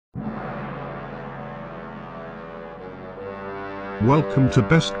Welcome to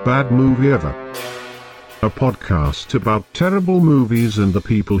Best Bad Movie Ever, a podcast about terrible movies and the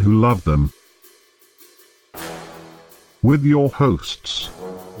people who love them. With your hosts,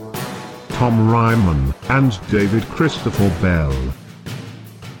 Tom Ryman and David Christopher Bell.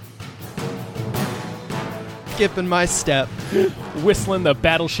 Skipping my step. Whistling the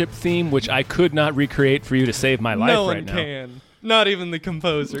Battleship theme, which I could not recreate for you to save my life No right one now. can. Not even the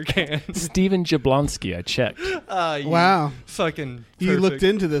composer can. Steven Jablonsky, I checked. Wow. Fucking You perfect. looked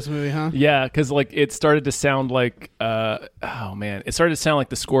into this movie, huh? Yeah, because it started to sound like, it started to sound like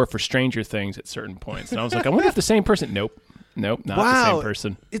the score for Stranger Things at certain points. And I was like, I wonder if the same person. Nope, not the same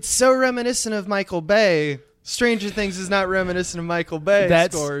person. It's so reminiscent of Michael Bay. Stranger Things is not reminiscent of Michael Bay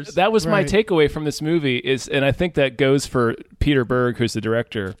scores. That was my Right. takeaway from this movie, and I think that goes for Peter Berg, who's the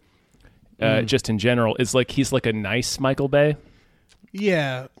director, just in general, is like he's like a nice Michael Bay.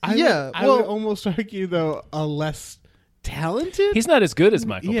 Yeah. I well- would almost argue, though, a less talented? He's not as good as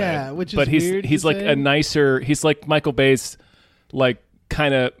Michael Bay. Yeah, which is but weird he's to like say. a nicer. He's like Michael Bay's, like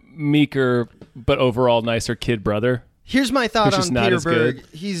kind of meeker but overall nicer kid brother. Here's my thought Which is on not Peter as Berg. good.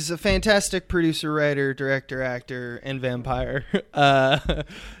 He's a fantastic producer, writer, director, actor, and vampire.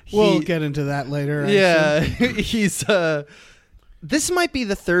 We'll get into that later. I Yeah, assume. he's. This might be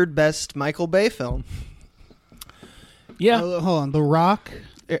the third best Michael Bay film. Yeah, Hold on. The Rock,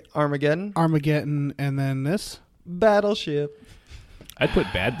 Armageddon, Armageddon, and then this? Battleship. I'd put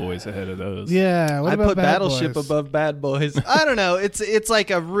Bad Boys ahead of those. Yeah. What I about put Bad Battleship Boys? above Bad Boys. I don't know. It's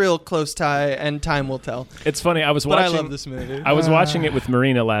like a real close tie, and time will tell. It's funny. I was But watching. I love this movie. I was watching it with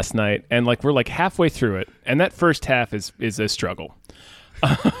Marina last night, and like we're like halfway through it, and that first half is a struggle.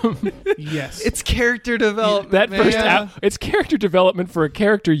 Yes. It's character development. That man. first half, it's character development for a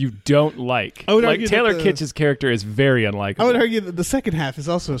character you don't like. I would Like argue that Taylor the- Kitsch's character is very unlikable. I would argue that the second half is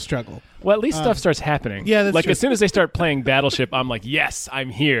also a struggle. Well, at least stuff starts happening. yeah, that's like true. as soon as they start playing Battleship, I'm like, yes, I'm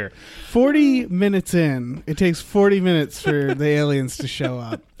here. 40 minutes in, it takes 40 minutes for the aliens to show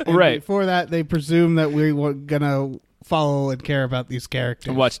up. And Right. Before that, they presume that we were going to follow and care about these characters.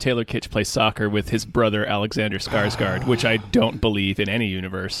 And watch Taylor Kitsch play soccer with his brother Alexander Skarsgård, which I don't believe in any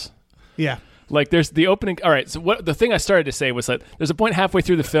universe. Yeah. Like there's the opening. All right, so what the thing I started to say was that there's a point halfway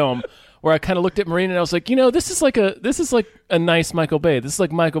through the film where I kind of looked at Marina and I was like, this is like a nice Michael Bay. This is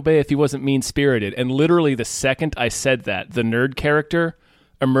like Michael Bay if he wasn't mean spirited. And literally the second I said that, the nerd character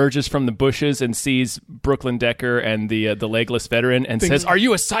emerges from the bushes and sees Brooklyn Decker and the legless veteran and says, "Are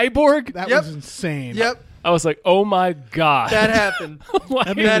you a cyborg?" That Yep. was insane. Yep, I was like, "Oh my god!" that happened. Like,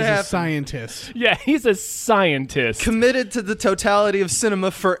 That man That is a happened. scientist. yeah, he's a scientist. Committed to the totality of cinema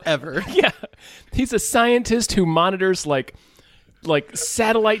forever. Yeah, he's a scientist who monitors like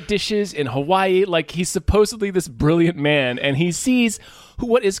satellite dishes in Hawaii. Like he's supposedly this brilliant man, and he sees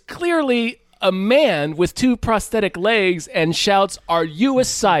what is clearly a man with two prosthetic legs and shouts, "Are you a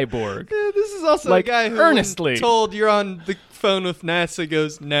cyborg?" This is also Like, a guy who, earnestly. when told you're on the phone with NASA,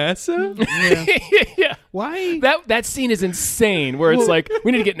 goes, NASA? Yeah. Why? That scene is insane. Where it's like,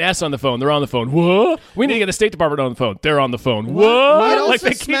 we need to get NASA on the phone. They're on the phone. What? We need to get the State Department on the phone. They're on the phone. What? It also Like they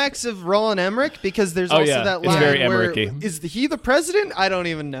keep- smacks of Roland Emmerich because there's Oh, also yeah. that It's line very where Emmerich-y. is he the president? I don't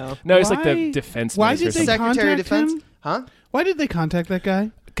even know. No, he's like Why- the defense why minister. did they Secretary of contact Defense? him? Huh? Why did they contact that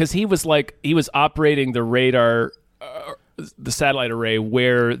guy? Because he was operating the radar, the satellite array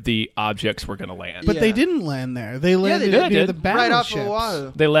where the objects were going to land. But Yeah. they didn't land there. They landed did. near They the did. Right off battleships. of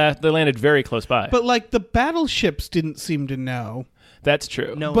Oahu. They landed very close by. But like the battleships didn't seem to know. That's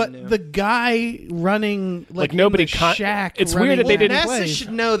true. No one But knew. the guy running like nobody in the con- shack. it's running weird that they that didn't- NASA place.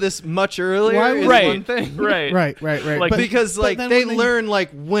 should know this much earlier Why is would- one thing. Right. Right. Like, But- Because but then they when learn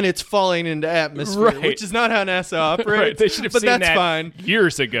when it's falling into atmosphere, Right. which is not how NASA operates. Right. They should have but seen that's that fine.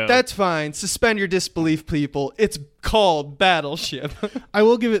 years ago. That's fine. Suspend your disbelief, people. It's called Battleship. I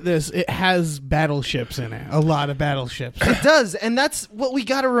will give it this. It has battleships in it. A lot of battleships. It does, and that's what we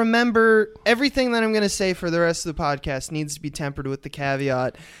got to remember. Everything that I'm going to say for the rest of the podcast needs to be tempered with the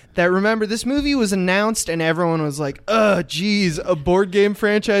caveat that, remember, this movie was announced and everyone was like, geez, a board game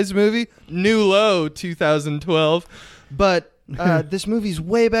franchise movie? New low, 2012. But this movie's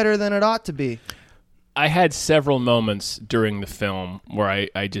way better than it ought to be. I had several moments during the film where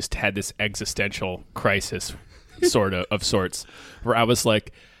I just had this existential crisis, of sorts, where I was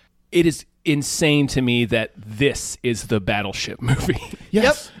like, it is insane to me that this is the Battleship movie.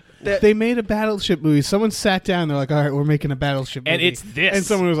 Yes. Yep. They made a battleship movie. Someone sat down. They're like, "All right, we're making a battleship movie," And it's this. And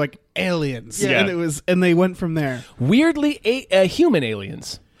someone was like, "Aliens." Yeah. And they went from there. Weirdly, human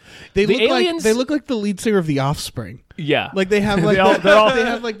aliens. They The look aliens- like the lead singer of The Offspring. Yeah. Like they have like they're all- they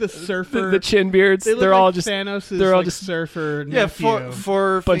have like the surfer. the chin beards. They look They're like all just Thanos' they're all like just surfer Yeah, nephew.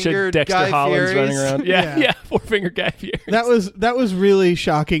 four bunch of fingered Dexter Guy Hollands Fieri's. running around. Yeah, Yeah. yeah. four-finger caviar. That was really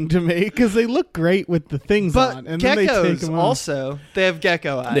shocking to me because they look great with the things But on, and then they take geckos them off. also, they have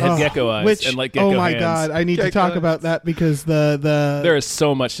gecko eyes. They have gecko eyes Which, and like gecko oh my hands. god, I need to Gecko talk eyes. about that because the There is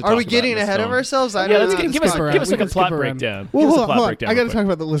so much to talk Are about. we getting in this ahead of film. ourselves? I Yeah, don't let's know. give us skip around. like We a can plot skip around. breakdown. Well, Give us a hold plot on. breakdown I got to real talk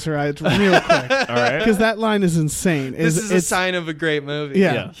about the lizard eyes real quick All right. because that line is insane. This is a It's sign of a great movie.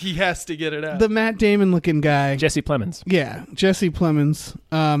 Yeah. He has to get it out. the Matt Damon looking guy. Jesse Plemons. Yeah, Jesse Plemons.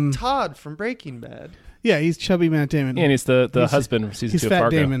 Todd from Breaking Bad. Yeah, he's chubby Matt Damon. Yeah, and he's the husband from season he's 2 of Fat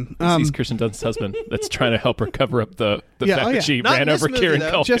Fargo. Damon. He's Kirsten Dunst's husband that's trying to help her cover up the Yeah, fact oh, yeah. that she Not ran in this over movie, Kieran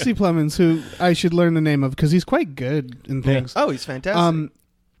though. Culkin. Jesse Plemons, who I should learn the name of because he's quite good in things. Oh, he's fantastic.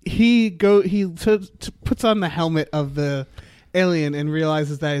 He puts on the helmet of the alien and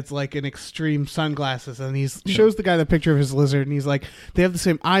realizes that it's like an extreme sunglasses, and he shows the guy the picture of his lizard, and he's like, they have the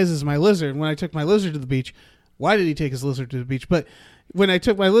same eyes as my lizard. When I took my lizard to the beach, why did he take his lizard to the beach? But when I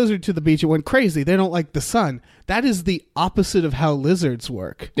took my lizard to the beach, it went crazy. They don't like the sun. That is the opposite of how lizards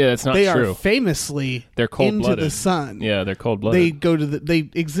work. Yeah, that's not They true. are famously They're into cold-blooded. the sun. Yeah, they're cold-blooded. They go to they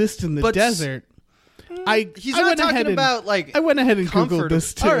exist in the But desert. He's I not went ahead talking and- about like. I went ahead and comfort. Googled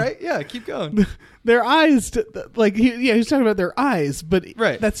this too. All right, yeah, keep going. Their eyes, he's talking about their eyes, but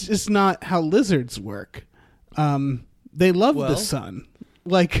Right. that's just not how lizards work. They love Well. the sun.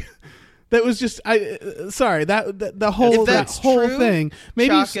 Like that was just sorry that the whole If that's that whole true, thing. Maybe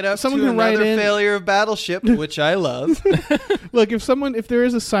Chalk it up someone to can write another in. failure of Battleship, which I love. Look, if there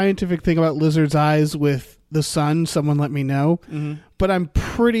is a scientific thing about lizards' eyes with the sun, someone let me know. Mm-hmm. But I'm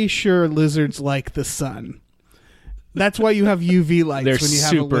pretty sure lizards like the sun. That's why you have UV lights They're when you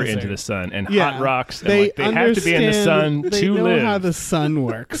have a super lizard. into the sun and Yeah. hot rocks. And they have to be in the sun understand- they to know live. how the sun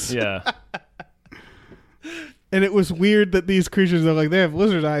works. Yeah. And it was weird that these creatures are like, they have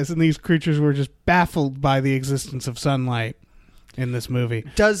lizard eyes, and these creatures were just baffled by the existence of sunlight in this movie.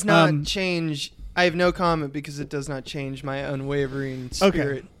 Does not Um, change. I have no comment because it does not change my unwavering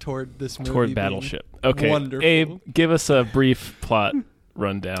spirit toward this movie. Toward being Battleship. Okay. wonderful. Abe, give us a brief plot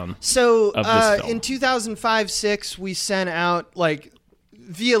rundown. So of this film. in 2005-06, we sent out like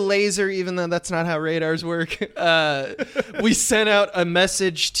via laser, even though that's not how radars work. We sent out a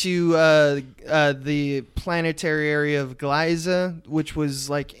message to the planetary area of Gliese, which was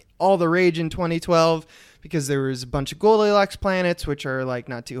like all the rage in 2012. Because there was a bunch of Goldilocks planets, which are like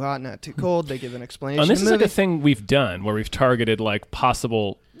not too hot, not too cold. They give an explanation. And this in is the like a movie. thing we've done where we've targeted like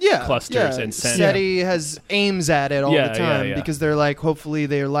possible clusters and sent. SETI has aims at it all Yeah, the time yeah. because they're like, hopefully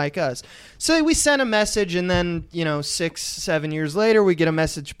they're like us. So we sent a message, and then 6-7 years later, we get a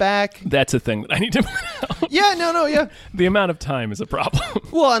message back. That's a thing that I need to point out. Yeah. The amount of time is a problem.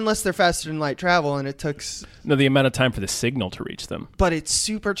 Well, unless they're faster than light travel, and it took, No, the amount of time for the signal to reach them. but it's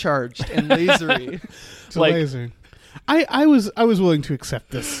supercharged and lasery. It's a Like- laser. I was willing to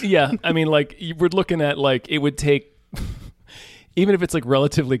accept this. Yeah, I mean, like we're looking at like it would take, even if it's like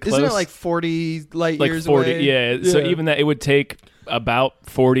relatively close, Isn't it like 40 light like years 40. away? Yeah, so even that it would take about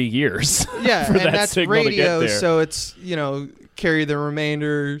 40 years. Yeah, for and that that's signal to get radio, there. so it's, carry the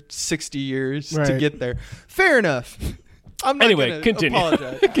remainder 60 years to Right. get there. Fair enough. I'm not Anyway, gonna continue.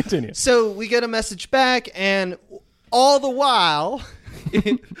 apologize. Continue. So we get a message back, and all the while,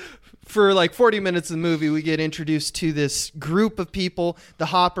 for like 40 minutes of the movie, we get introduced to this group of people, the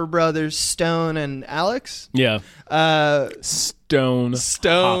Hopper brothers, Stone and Alex. Yeah, Stone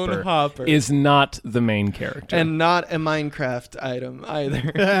Hopper. is not the main character. And not a Minecraft item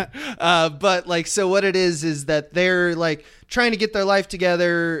either. But like, so what it is that they're like trying to get their life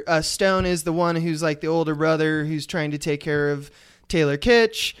together. Stone is the one who's like the older brother who's trying to take care of Taylor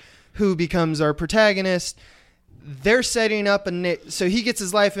Kitsch, who becomes our protagonist. They're setting up so he gets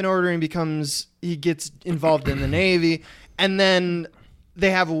his life in order and he gets involved in the Navy, and then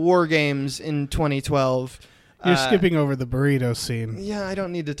they have war games in 2012. You're skipping over the burrito scene. Yeah, I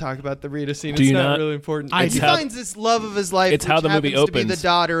don't need to talk about the Rita scene. Do It's you not not? really important. I He do. finds this love of his life. It's how which the movie happens to be opens. the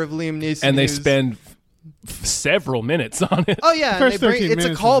daughter of Liam Neeson, and they who's- spend several minutes on it. Oh yeah, and First they bring, 13 it's a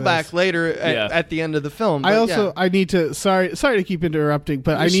minutes of callback this. later at, Yeah. at the end of the film. I but also yeah. I need to sorry to keep interrupting,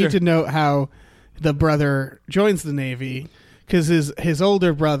 but I Sure. need to note how the brother joins the Navy because his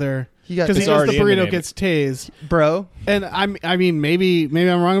older brother He got because he He's knows already the in the burrito Navy. gets tased. bro. And I mean maybe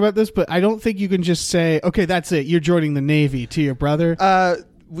I'm wrong about this, but I don't think you can just say, okay, that's it, you're joining the Navy to your brother.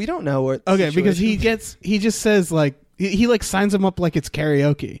 We don't know what. Okay, because situation- he just says like he like signs him up like it's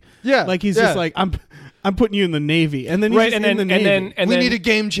karaoke. Yeah, Like he's yeah. just like I'm putting you in the Navy, and then he's Right, just and in then the and Navy. then and we then need a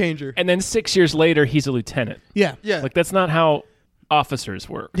game changer. and then 6 years later he's a lieutenant. yeah. Like that's not how officers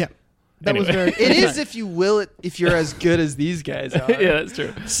work. Yeah. That was Anyway. very It is if you will it if you're as good as these guys are. Yeah, that's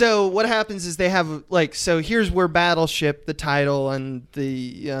true. So what happens is they have like so here's where Battleship, the title, and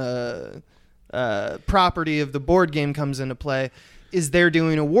the property of the board game comes into play, is they're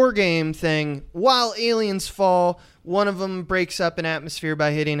doing a war game thing while aliens fall. One of them breaks up an atmosphere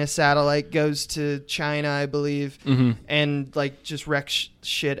by hitting a satellite, goes to China, I believe, and like just wrecks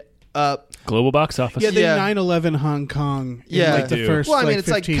shit up. Global box office. Yeah, they Yeah. 9/11 Hong Kong. In Yeah. like the They do. first. Well, I mean, like, it's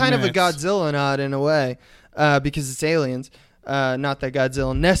like 15 kind minutes. of a Godzilla nod in a way, because it's aliens. Not that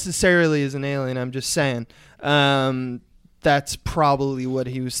Godzilla necessarily is an alien. I'm just saying. That's probably what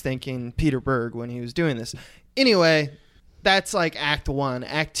he was thinking, Peter Berg, when he was doing this. Anyway, that's like Act 1.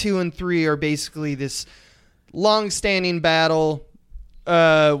 Act 2 and 3 are basically this long-standing battle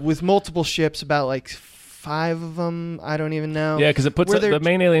with multiple ships, about like 5 of them. I don't even know. Yeah, because it puts Where up, they're- the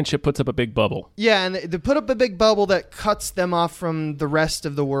main alien ship puts up a big bubble. Yeah, and they put up a big bubble that cuts them off from the rest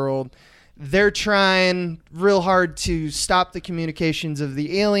of the world. They're trying real hard to stop the communications of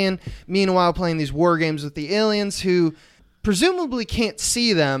the alien, meanwhile playing these war games with the aliens who presumably can't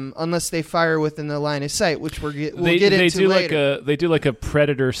see them unless they fire within the line of sight, which we'll get into do later. they do like a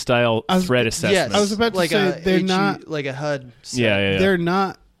predator style threat assessment. Yes, I was about to like say, a they're HE not- like a HUD. set. Yeah. They're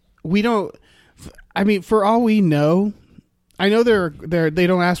not. We don't. I mean, for all we know, I know they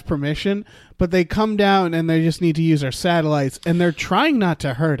don't ask permission, but they come down and they just need to use our satellites, and they're trying not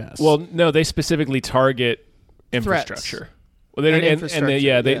to hurt us. Well, no, they specifically target infrastructure. Well, they And and infrastructure, they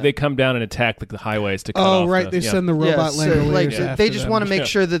yeah. come down and attack like the highways to cut oh off. right, they send the robot so, Langoliers like, after they just them. want to make Yeah.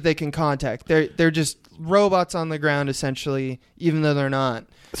 sure that they can contact. They're just robots on the ground essentially, even though they're not.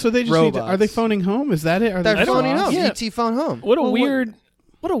 So they just need to, robots. are they phoning home? Is that it? Are They're they phoning lost? home. Yeah. ET phone home. What a Well,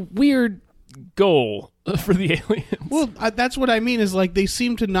 weird goal for the aliens. Well, that's what I mean. Is like they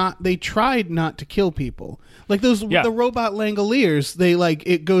seem to not. They tried not to kill people. Like those Yeah. the robot Langoliers. They like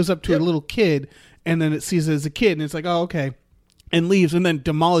it goes up to a little kid, and then it sees it as a kid, and it's like, oh okay, and leaves, and then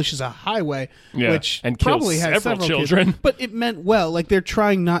demolishes a highway, Yeah, which and kills probably has several several children. Kids. But it meant well. Like they're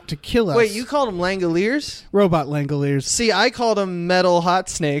trying not to kill us. Wait, you called them Langoliers? robot Langoliers? See, I called them metal hot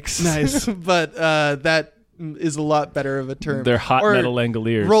snakes. Nice. But that is a lot better of a term. They're hot Or metal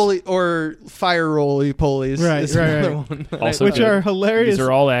Langoliers. Roly or fire roly polies. Right, is right, another right. one. Also Which good. are hilarious. These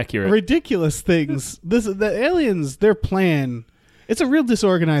are all accurate. ridiculous things. The aliens, their plan. It's a real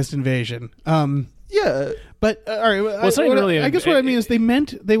disorganized invasion. Yeah. But all right, it's not even really I guess what I mean is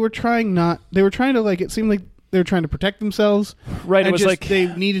they were trying to like it seemed like they were trying to protect themselves. Right, it and was just like-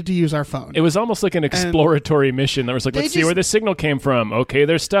 they needed to use our phone. It was almost like an exploratory mission. That was like, They let's see just- where the signal came from. Okay,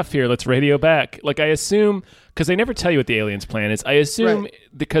 there's stuff here. Let's radio back. Like, I assume, because they never tell you what the aliens' plan is, I assume Right.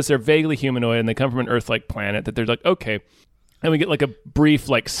 because they're vaguely humanoid and they come from an Earth-like planet, that they're like, okay. And we get like a brief,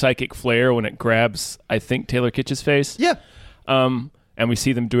 like, psychic flare when it grabs, I think, Taylor Kitsch's face. Yeah. And we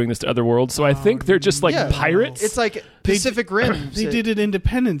see them doing this to other worlds. So I think they're just like Yeah. pirates. It's like Pacific Rim. they did it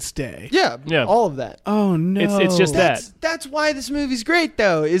Independence Day. Yeah. Yeah. All of that. Oh no. It's just that. That's why this movie's great,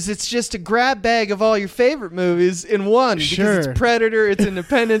 though. Is it's just a grab bag of all your favorite movies in one. Sure. Because it's Predator, it's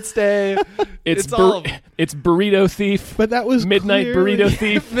Independence Day, It's all of them. it's Burrito Thief. But that was Midnight clearly- Burrito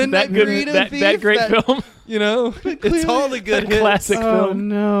Thief. Midnight that good, Burrito that, Thief, that great that- film. You know, it's all the good That hits. classic Oh film.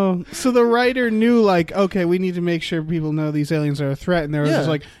 no! So the writer knew, like, okay, we need to make sure people know these aliens are a threat, and they were Yeah. just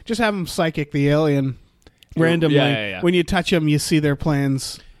like, just have them psychic the alien randomly. Yeah. When you touch them, you see their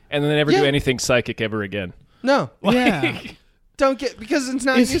plans. And then they never do Yeah. anything psychic ever again. No, Yeah. don't get because it's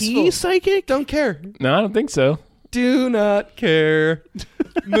not Is useful. he psychic? Don't care. No, I don't think so. Do not care.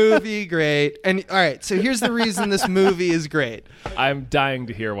 Movie great. And all right, so here's the reason this movie is great. I'm dying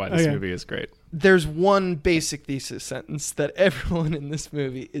to hear why this Okay. movie is great. There's one basic thesis sentence that everyone in this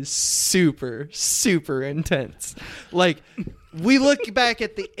movie is super, super intense. Like, we look back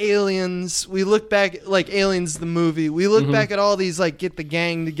at the aliens. We look back like Aliens the movie. We look back at all these like get the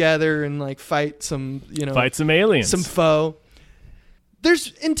gang together and like fight some, you know, Fight some aliens. some foe.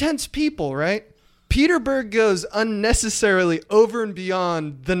 There's intense people, right? Peter Berg goes unnecessarily over and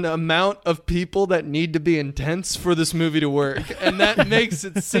beyond the amount of people that need to be intense for this movie to work. And that makes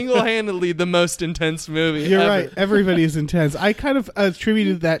it single-handedly the most intense movie You're ever. right. Everybody is intense. I kind of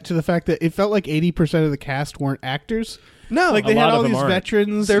attributed that to the fact that it felt like 80% of the cast weren't actors. No. Like they A had lot all of them these aren't.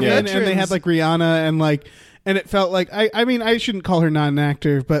 veterans, They're in, and they veterans. had like Rihanna and like, and it felt like I mean I shouldn't call her not an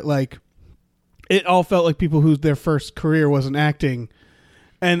actor, but like it all felt like people whose their first career wasn't acting.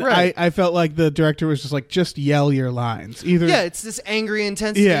 And Right. I felt like the director was just like, just yell your lines. Either Yeah, it's this angry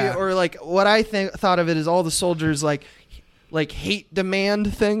intensity, Yeah. or like what I thought of it as all the soldiers like hate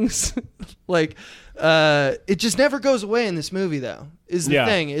demand things. Like it just never goes away in this movie, though. Is the Yeah.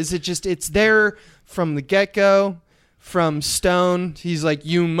 thing? Is it just it's there from the get go? From Stone, he's like,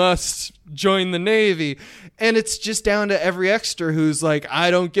 you must join the Navy, and it's just down to every extra who's like,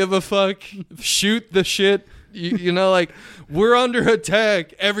 I don't give a fuck, shoot the shit. You know, like, we're under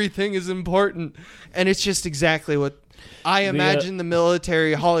attack. Everything is important. And it's just exactly what I imagine the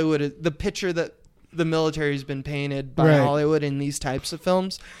military, Hollywood, the picture that the military has been painted by Hollywood in these types of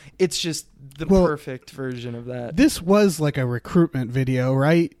films. It's just the perfect version of that. This was like a recruitment video,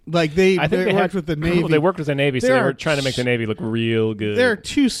 right? Like they worked with the Navy. They worked with the Navy, so they were trying to make the Navy look real good. There are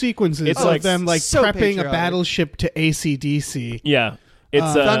 2 sequences of them like so prepping patriotic. a battleship to AC/DC. Yeah,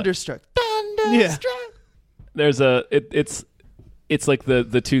 it's Thunderstruck. Thunderstruck. There's it's like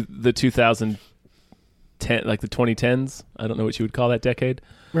the 2010, like the 2010s. I don't know what you would call that decade.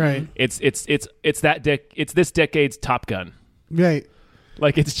 Right. It's this decade's Top Gun. Right.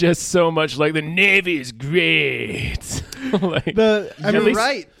 Like, it's just so much like the Navy is great. Like, You're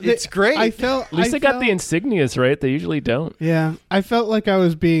right. It's great. at least they got the insignias right. They usually don't. Yeah, I felt like I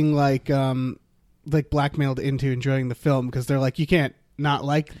was being like blackmailed into enjoying the film because they're like, you can't not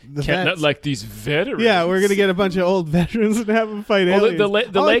like the Can't vets. not like these veterans. Yeah, we're gonna get a bunch of old veterans and have them fight aliens. The All I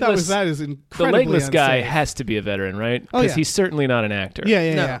thought legless was that is the incredibly legless guy unsafe. has to be a veteran, right? Oh, Because yeah. he's certainly not an actor.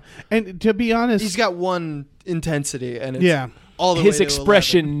 Yeah. No. And to be honest, He's got one intensity, and it's all the way His to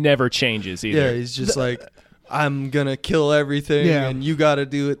expression 11. never changes either. Yeah, he's just like, I'm gonna kill everything, Yeah. and you got to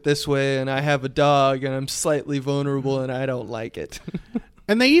do it this way. And I have a dog, and I'm slightly vulnerable, and I don't like it.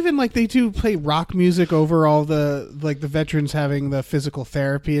 and they even they do play rock music over all the the veterans having the physical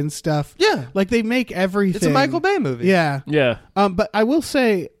therapy and stuff. Yeah, Like they make everything. it's a Michael Bay movie. Yeah. Yeah. But I will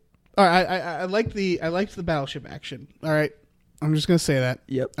say, all right, I liked the battleship action. All right, I'm just gonna say that.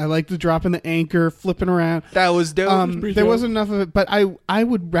 Yep, I liked the dropping the anchor, flipping around. that was dope. There wasn't enough of it, but I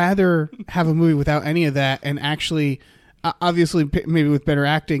would rather have a movie without any of that, and actually, obviously, maybe with better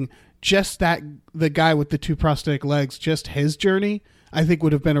acting, just the guy with the 2 prosthetic legs, just his journey, I think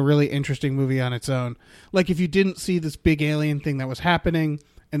would have been a really interesting movie on its own. Like if you didn't see this big alien thing that was happening,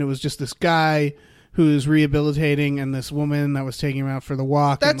 and it was just this guy who is rehabilitating and this woman that was taking him out for the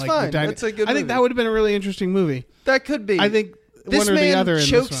walk. That's and, fine. The That's a good I think movie. that would have been a really interesting movie. That could be. I think this one or man the other in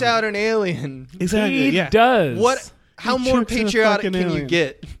chokes this one. out an alien. Exactly. He Yeah. does. What? How He more chokes in a patriotic fucking can you alien.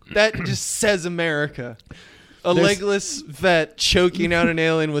 get? That just says America. A There's- legless vet choking out an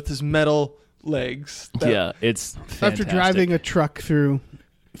alien with his metal legs. Yeah, it's fantastic. After driving a truck through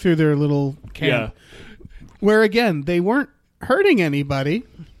their little camp, where again they weren't hurting anybody,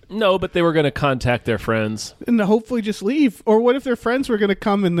 No, but they were going to contact their friends. and hopefully just leave. Or what if their friends were going to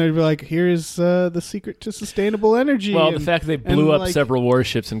come and they'd be like, "Here's the secret to sustainable energy." Well, and, the fact that they blew and, up several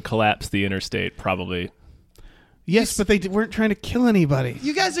warships and collapsed the interstate probably. Yes, but they weren't trying to kill anybody.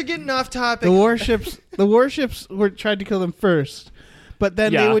 You guys are getting off topic. The warships were tried to kill them first. But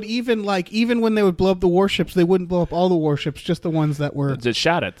then Yeah. they would even when they would blow up the warships, they wouldn't blow up all the warships, just the ones that were Just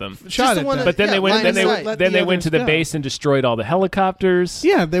shot at them. shot the at one them. that- But then Yeah, they went. line Then of they sight. went. Then they went to the Go. base and destroyed all the helicopters.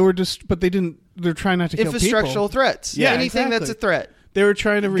 Yeah, they were just, but they didn't. They're trying not to kill Infrastructural people. threats. Yeah, Anything that's a exactly. threat. They were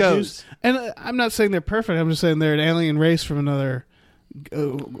trying to reduce. Goes. And I'm not saying they're perfect. I'm just saying they're an alien race from another.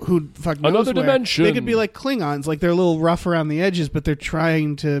 Who fuck knows Another where. dimension. They could be like Klingons, like they're a little rough around the edges, but they're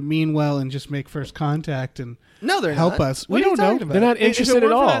trying to mean well and just make first contact and No, they're help not. us. What We are you don't know. talking about? They're not If it interested weren't at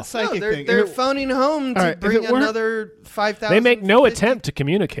for all. that No, psychic they're, thing, they're if it- phoning home to All right, if bring it weren't- another 5,000. They make no attempt to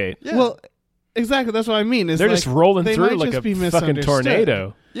communicate. Yeah. Well, exactly. That's what I mean. Is They're like, just rolling they through might like just be a fucking misunderstood.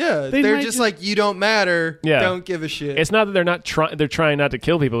 tornado. yeah, they they're might just just- like, you don't matter. Yeah. Don't give a shit. It's not that they're not trying. They're trying not to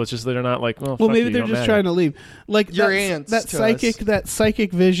kill people. It's just that they're not like. Well, Well, fuck maybe you, they're don't just matter. trying to leave. Like Your that, ants that to psychic, us. that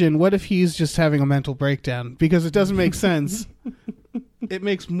psychic vision. What if he's just having a mental breakdown? Because it doesn't make sense. It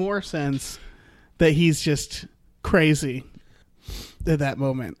makes more sense that he's just crazy at that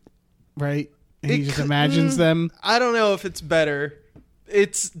moment, right? And he It just could- imagines them. I don't know if it's better.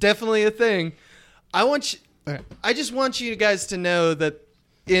 It's definitely a thing. Okay. I just want you guys to know that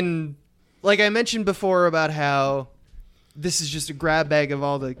like I mentioned before about how this is just a grab bag of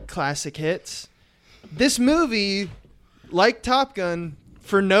all the classic hits. This movie, like Top Gun,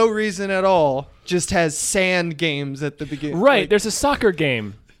 for no reason at all, just has sand games at the beginning. Right. Like, There's a soccer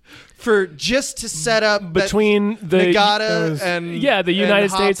game for just to set up between that the Nagata and the United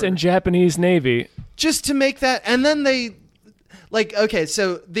States Hopper. and Japanese Navy. Just to make that, and then they like, okay,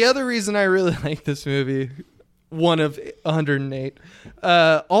 so the other reason I really like this movie, one of 108,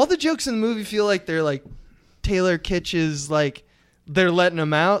 all the jokes in the movie feel like they're like Taylor Kitsch's, like they're letting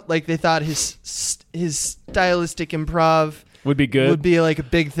him out, like they thought his stylistic improv Would be good. would be like a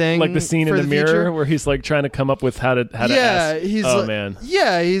big thing, like the scene in for the mirror future. where he's like trying to come up with how to Yeah, ask. he's oh like, man.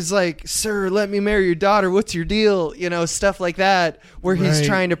 yeah, he's like, sir, let me marry your daughter. What's your deal? You know, stuff like that, where he's Right.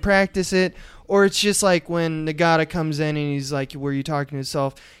 trying to practice it. Or it's just like when Nagata comes in and he's like, were you talking to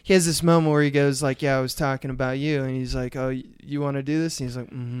yourself? He has this moment where he goes like, yeah, I was talking about you. And he's like, oh, you want to do this? And he's like,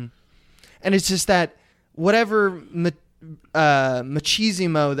 mm-hmm. And it's just that, whatever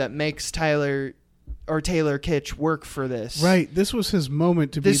machismo that makes Taylor Kitsch work for this. Right. This was his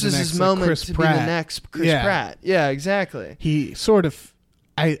moment to be This the was next his moment Chris to Pratt. be the next Chris Yeah. Pratt. Yeah, exactly. He sort of.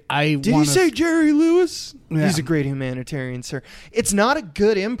 I Did he wanna- say Jerry Lewis? Yeah. He's a great humanitarian, sir. It's not a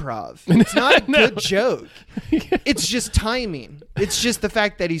good improv. It's not a good joke. It's just timing. It's just the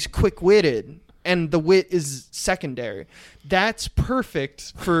fact that he's quick-witted and the wit is secondary. That's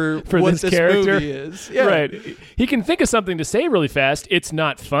perfect for what this this character. movie is. Yeah. Right. He can think of something to say really fast. It's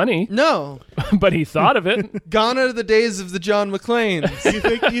not funny, No. but he thought of it. Gone are the days of the John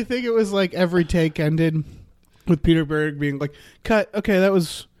McClanes. you think it was like every take ended with Peter Berg being like, "Cut. Okay, that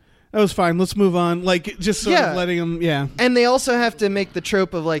was fine. Let's move on." Like just sort Yeah. of letting him. Yeah. And they also have to make the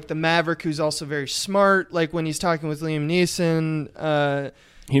trope of like the Maverick who's also very smart. Like when he's talking with Liam Neeson,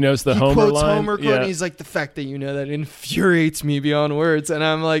 He knows the he Homer quotes line. Homer quote Yeah. and he's like, the fact that you know that infuriates me beyond words. And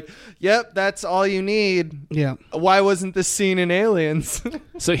I'm like, yep, that's all you need. Yeah. Why wasn't this scene in Aliens?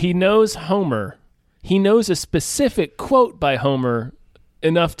 So he knows Homer. He knows a specific quote by Homer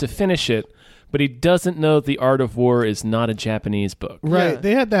enough to finish it, but he doesn't know The Art of War is not a Japanese book. Right. Yeah.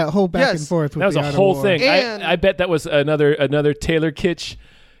 They had that whole back Yes. and forth. With That was the a Art of whole War. thing. And- I bet that was another Taylor Kitsch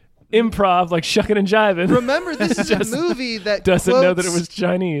improv, like shucking and jiving. Remember, this is a movie that Doesn't know that it quotes- was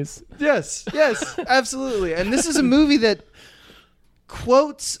Chinese. Yes, absolutely. And this is a movie that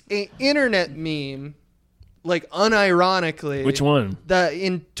quotes an internet meme, like unironically. Which one?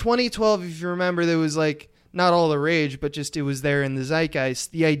 In 2012, if you remember, there was like not all the rage, but just it was there in the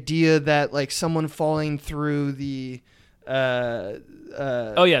zeitgeist. The idea that like someone falling through the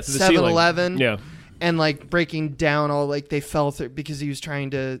Oh yeah, to the ceiling. 7-Eleven. Yeah. And like breaking down all like they fell through because he was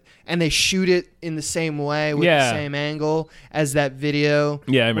trying to, and they shoot it in the same way with Yeah. the same angle as that video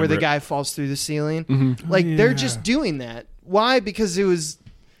Yeah, I where remember the it. guy falls through the ceiling. Mhm. Like they're Yeah. just doing that. Why? Because it was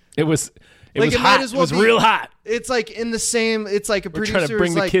It was Like, was it might hot. as well it was be- real hot. it's like in the same. It's like a We're producer trying to bring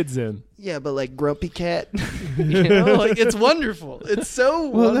is the like, kids in. yeah, but like Grumpy Cat, you know, like it's wonderful. It's so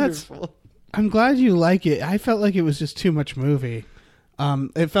Well, that's- wonderful. I'm glad you like it. I felt like it was just too much movie.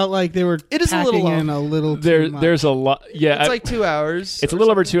 It felt like they were It is a little packing in long. a little too much. There's a lot. Yeah, It's like 2 hours. it's a or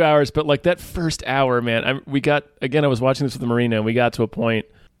little over something. 2 hours, but like that first hour, man. I was watching this with Marina, and we got to a point.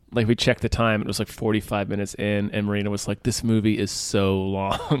 Like we checked the time, it was like 45 minutes in, and Marina was like, "This movie is so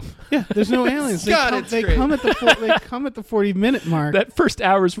long." Yeah, there's no aliens. God, it's They great. come at the they come at the 40-minute mark. That first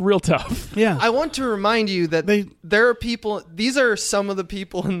hour is real tough. yeah. I want to remind you that They- there are people. These are some of the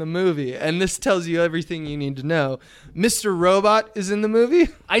people in the movie, and this tells you everything you need to know. Mr. Robot is in the movie.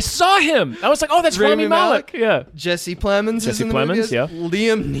 I saw him. I was like, "Oh, that's Rami Rami Malek." Malek? Yeah. Jesse Plemons is Jesse in the Plemons, movie. yeah.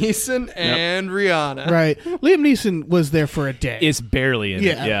 Liam Neeson and Rihanna. Right. Liam Neeson was there for a day. Is barely in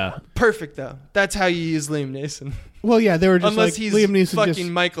Yeah. it. Yeah. Perfect though. That's how you use Liam Neeson. Well, yeah, they were just Unless like he's Liam Neeson. fucking Just,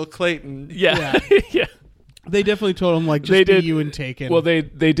 Michael Clayton. Yeah. Yeah. they definitely told him like just They be did- you and Taken. Well, they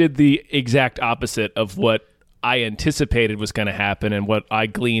did the exact opposite of what I anticipated was going to happen, and what I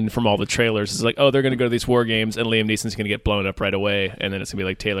gleaned from all the trailers is like, oh, they're going to go to these war games, and Liam Neeson's going to get blown up right away, and then it's going to be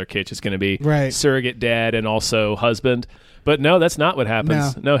like Taylor Kitsch is going to be Right. surrogate dad and also husband. But no, that's not what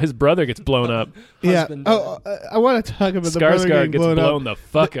happens. No, his brother gets blown up. yeah. husband Oh, I want to talk about the brother Skarsgård getting gets blown blown up. the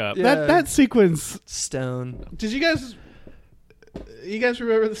fuck up. Yeah. That sequence. Stone. Did you guys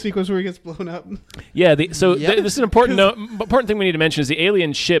remember the sequence where he gets blown up? Yeah. So Yeah. this is an important thing we need to mention is the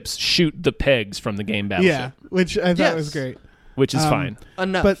alien ships shoot the pegs from the game battleship, Yeah, which I thought Yes. was great. which is fine.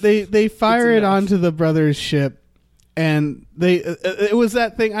 Enough. But they fire It's it enough. onto the brothers' ship, and they it was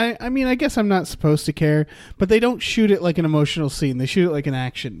that thing. I mean, I guess I'm not supposed to care, but they don't shoot it like an emotional scene. They shoot it like an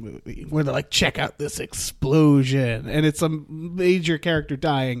action movie where they're like, check out this explosion, and it's a major character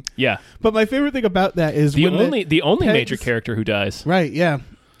dying. Yeah. But my favorite thing about that is The when only pegs- major character who dies. right, yeah.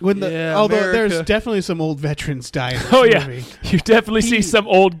 When Yeah, although America. there's definitely some old veterans dying. In this Oh yeah, movie. you definitely see some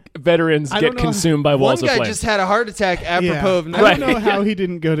old veterans I get don't know- consumed by one walls of guy flame. just had a heart attack apropos of I nothing. don't know how he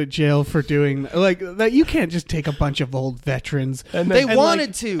didn't go to jail for doing like that. You can't just take a bunch of old veterans and They then,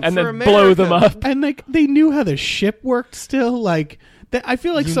 wanted to and for then America. blow them up. and like they knew how the ship worked still. Like I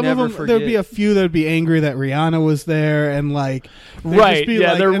feel like You some of never them there'd be forget. a few that would be angry that Rihanna was there, and like there'd Right, just be yeah,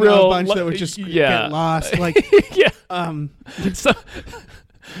 like they're a real bunch lo- that would just yeah. get lost. Like Yeah. So,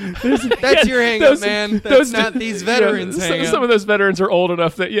 That's your hang up, man. That's not these veterans Yeah, hang up. some of those veterans are old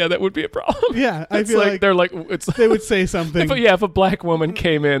enough that that would be a problem. yeah, I It's feel like, like they're like it's. they would say something. If a black woman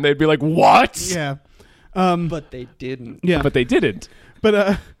came in, they'd be like, "What?" Yeah, But they didn't. yeah. But they didn't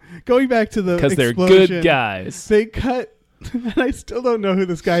But going back to the because they're explosion, good guys. They cut and I still don't know who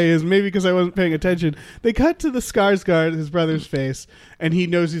this guy is, maybe because I wasn't paying attention. They cut to the Skarsgård, his brother's face, and he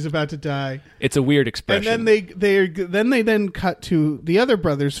knows he's about to die. It's a weird expression. And then they cut to the other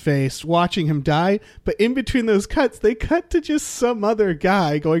brother's face, watching him die. But in between those cuts, they cut to just some other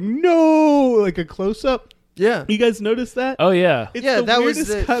guy going, "No!" like a close up. Yeah. You guys notice that? Oh yeah. It's Yeah, the that was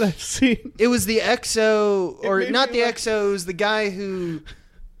weirdest the- cut I've seen. It was the EXO, It or made not me the laugh. EXO, it was the guy who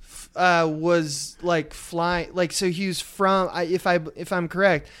was like flying, like, so he was from, if I'm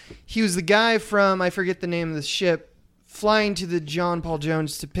correct, he was the guy from, I forget the name of the ship, flying to the John Paul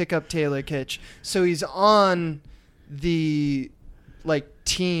Jones to pick up Taylor Kitsch. So he's on the like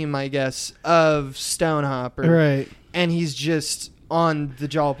team, I guess, of Stonehopper, Right. and he's just on the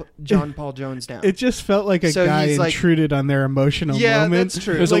John Paul Jones now. It just felt like a So guy he's like- intruded on their emotional Yeah, moment. that's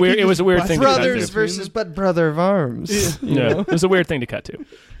true. It was a Like weird. he It was a weird just thing. To cut Brothers to. versus but brother of arms. you Yeah, know? it was a weird thing to cut to.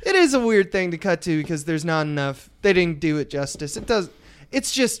 It is a weird thing to cut to because there's not enough. They didn't do it justice. It does.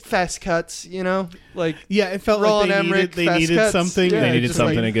 It's just fast cuts, you know, like Yeah, it felt Roland like Emmerich, they fast needed cuts. something. Yeah, They needed just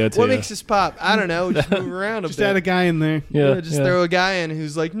something like, to go to. what makes this pop? I don't know. Just move around a Just bit. add a guy in there. Yeah, Just yeah. throw a guy in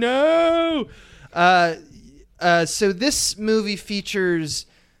who's like, no. So this movie features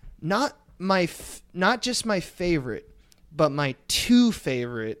not just my favorite, but my two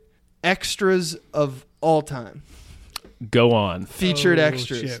favorite extras of all time. Go on. Featured Oh,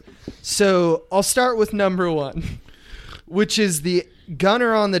 extras. shit. So I'll start with number one, which is the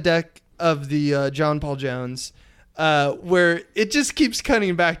gunner on the deck of the John Paul Jones, where it just keeps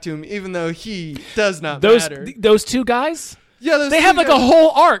cutting back to him, even though he does not matter. Those two guys. Yeah, those They two have like a guys-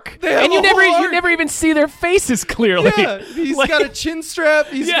 whole arc, They have and you a never whole you arc. never even see their faces clearly. Yeah, he's Like- got a chin strap.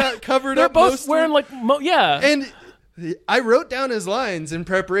 He's Yeah. got covered They're up. both mostly. wearing like And I wrote down his lines in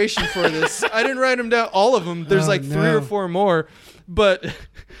preparation for this. I didn't write them down, all of them. There's Oh, like 3 no. or 4 more, but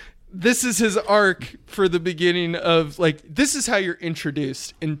this is his arc for the beginning of, like, this is how you're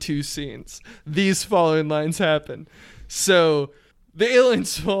introduced in 2 scenes. These following lines happen. So the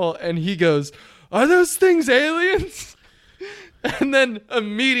aliens fall, and he goes, "Are those things aliens?" And then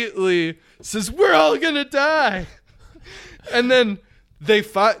immediately says, "We're all gonna die." And then the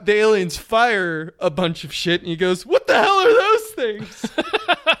aliens fire a bunch of shit, and he goes, "What the hell are those things?"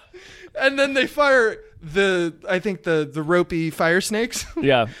 And then they fire the ropey fire snakes.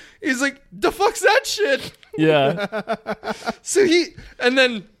 yeah, He's like, "The fuck's that shit?" yeah. So and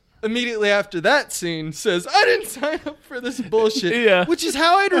then immediately after that scene says, "I didn't sign up for this bullshit." Yeah. Which is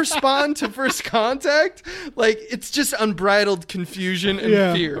how I'd respond to First Contact. Like, it's just unbridled confusion and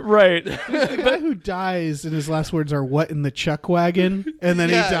Yeah. fear. Right. The guy who dies and his last words are "What in the chuck wagon?" and then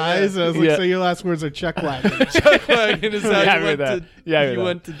Yeah, he dies. yeah. And I was like, Yeah. "So your last words are chuck wagon?" Wagon is how Yeah, I you heard went that. to, Yeah, I heard you that.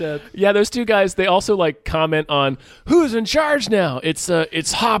 went to death. Yeah, those two guys. They also like comment on who's in charge now. It's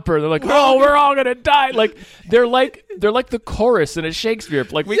Hopper. They're like, we're all gonna die. Like they're like the chorus in a Shakespeare.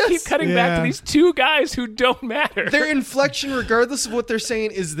 Like we Yes. keep cutting back to Yeah. these two guys who don't matter. Their inflection, regardless of what they're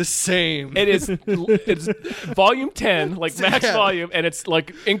saying, is the same. It is it's volume 10, like max Yeah. volume, and it's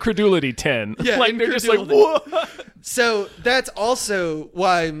like incredulity 10. Yeah, like they're just like, incredulity. whoa. So that's also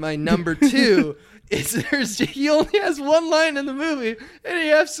why my number 2 is he only has one line in the movie, and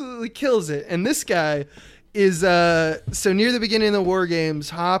he absolutely kills it. And this guy is so near the beginning of the War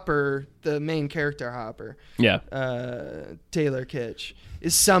Games, Hopper, the main character Hopper, Yeah. Taylor Kitsch,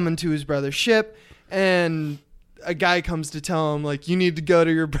 is summoned to his brother's ship, and a guy comes to tell him, like, you need to go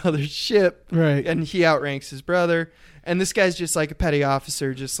to your brother's ship. Right. And he outranks his brother. And this guy's just like a petty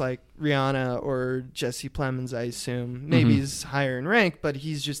officer, just like Rihanna or Jesse Plemons, I assume. Maybe he's higher in rank, but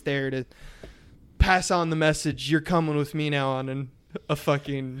he's just there to pass on the message, you're coming with me now on a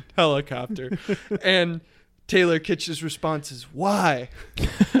fucking helicopter. And Taylor Kitsch's response is, why?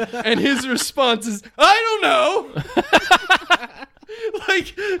 And his response is, I don't know. Like,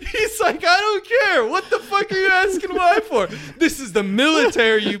 he's like, I don't care. What the fuck are you asking why for? This is the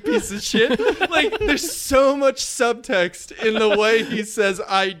military, you piece of shit. Like, there's so much subtext in the way he says,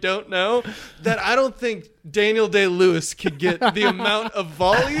 I don't know, that I don't think Daniel Day-Lewis could get the amount of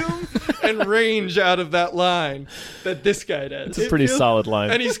volume and range out of that line that this guy does. It's a pretty solid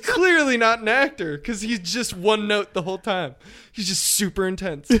line. And he's clearly not an actor because he's just one note the whole time. He's just super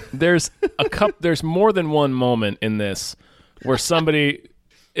intense. There's there's more than one moment in this where somebody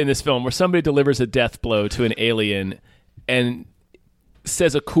delivers a death blow to an alien and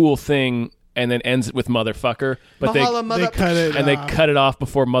says a cool thing and then ends it with motherfucker, but Mahala, They cut it. they cut it off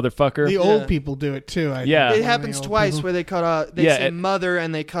before motherfucker. The Yeah. old people do it too. I Yeah. think. It One of happens the old twice people. where they cut off. They Yeah, say mother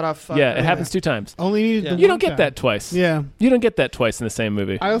and they cut off. Fucker. Yeah, it happens 2 times. Only needed Yeah. the You one don't get time. that twice. Yeah. You don't get that twice in the same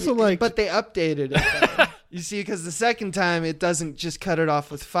movie. I also like. But they updated it. You see, because the second time it doesn't just cut it off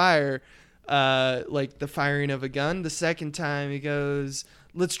with fire. like the firing of a gun. The second time he goes,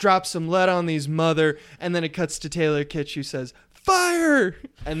 let's drop some lead on these, mother. And then it cuts to Taylor Kitsch, who says, fire!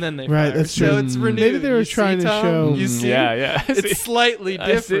 And then they fire. That's so true. it's renewed. Maybe they were You see, trying to Tom? show. You see? Yeah. It's slightly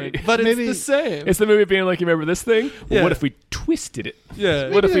I see. different, but Maybe- it's the same. It's the movie being like, you remember this thing? Well, Yeah. what if we twisted it? yeah.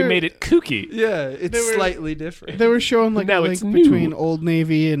 What if we they're- made it kooky? Yeah, it's They were- slightly different. They were showing like Now a it's link new. between Old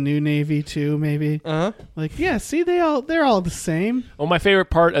Navy and New Navy too, maybe. Uh-huh. Like, yeah, see, they're all the same. Well, my favorite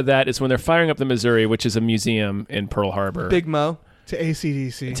part of that is when they're firing up the Missouri, which is a museum in Pearl Harbor. Big Mo. To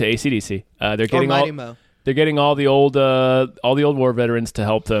ACDC. To ACDC. They're Or getting Mighty all, Mo. they're getting all the old war veterans to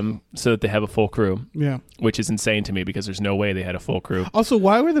help them so that they have a full crew, Yeah. which is insane to me because there's no way they had a full crew. Also,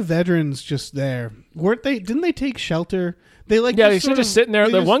 why were the veterans just there? Weren't they? Didn't they take shelter? They like Yeah, just they're sort just of- sitting there.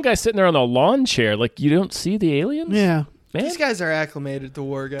 they The just- one guy's sitting there on the lawn chair. Like, you don't see the aliens? Yeah. Man. These guys are acclimated to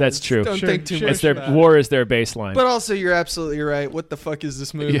war, guys. That's true. Don't Sure, think too sure, much It's their about it. war is their baseline. But also, you're absolutely right. What the fuck is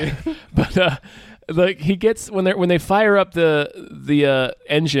this movie? Yeah. But like he gets when they fire up the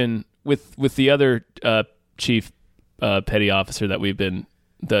engine with the other chief petty officer that we've been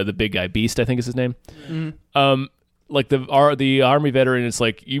the big guy, Beast, I think is his name. Mm-hmm. Like the army veteran is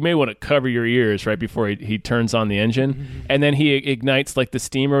like, you may want to cover your ears right before he turns on the engine, Mm-hmm. and then he ignites like the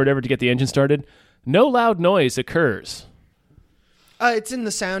steam or whatever to get the engine started. No loud noise occurs. It's in the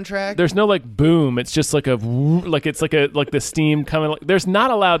soundtrack. There's no like boom. It's just like it's like the steam coming. There's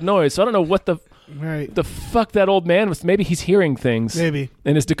not a loud noise. So I don't know what the Right. fuck that old man was. Maybe he's hearing things Maybe.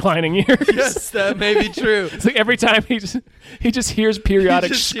 in his declining years. Yes, that may be true. It's like every time he just hears periodic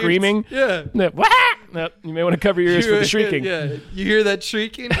He just hears- screaming. yeah. No, wah! No, you may want to cover your ears for the shrieking. Yeah, you hear that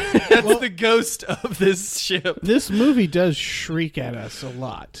shrieking? That's the ghost of this ship. This movie does shriek at us a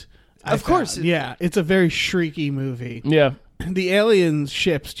lot. Of course found. it- Yeah, it's a very shrieky movie. Yeah. The alien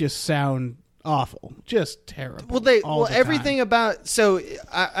ships just sound awful, just terrible. Well, the everything time. about. So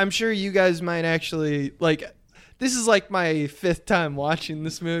I'm sure you guys might actually like. This is like my fifth time watching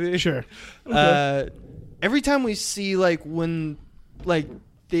this movie. Sure. Every time we see like when like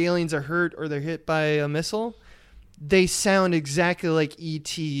the aliens are hurt or they're hit by a missile, they sound exactly like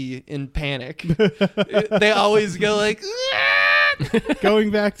E.T. in Panic. They always go like. Going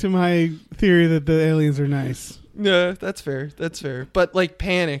back to my theory that the aliens are nice. No, that's fair. That's fair. But like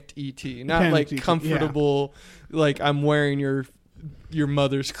panicked E.T., not Panicked like E.T., comfortable, like I'm wearing your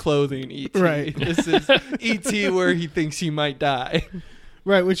mother's clothing E.T. Right. This is E.T. where he thinks he might die.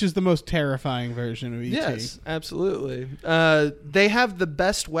 Right, which is the most terrifying version of E.T. Yes, absolutely. They have the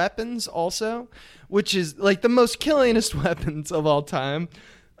best weapons also, which is like the most killingest weapons of all time.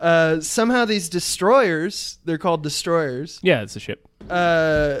 Somehow these destroyers, they're called destroyers. Yeah, it's a ship.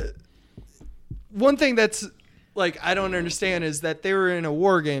 One thing that's like I don't understand is that they were in a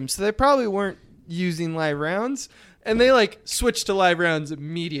war game, so they probably weren't using live rounds, and they like switched to live rounds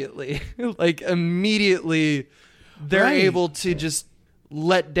immediately. Like immediately, they're Right. able to just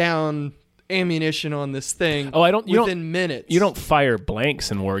let down ammunition on this thing. Oh, you within don't, minutes. You don't fire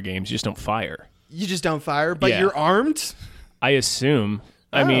blanks in war games. You just don't fire. You just don't fire, but Yeah. you're armed. I assume.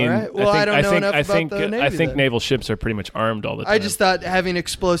 I Oh, mean, right. Well, I don't know enough about the Navy I think then. naval ships are pretty much armed all the time. I just thought having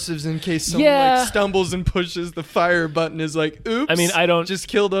explosives in case someone Yeah. like stumbles and pushes the fire button is like, oops. I mean, I don't- just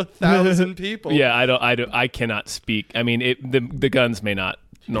killed 1,000 people. Yeah, I cannot speak. I mean, the guns may not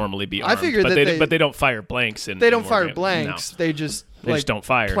normally be armed. I figured but that but they don't fire blanks in They in don't war fire games. blanks. No. They just They just don't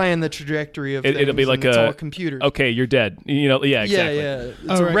fire. Plan the trajectory of It'll be things, like and it's a all computers. Okay, you're dead. You know, yeah, exactly. Yeah, yeah. It's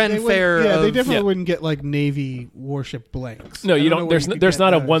Oh, a right. Ren They wouldn't- Fair. Yeah, they of, definitely Yeah. wouldn't get like Navy warship blanks. No, I you know don't. where There's you could there's get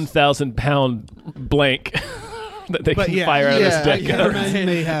not a those. 1,000-pound blank that they But can yeah, fire out of yeah, a deck. yeah. I imagine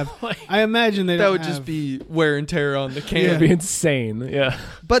they have. I imagine they that don't would just have- be wear and tear on the It'd can. be insane. Yeah.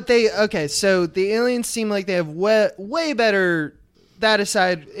 But so the aliens seem like they have way better. That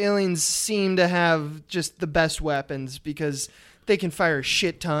aside, aliens seem to have just the best weapons because they can fire a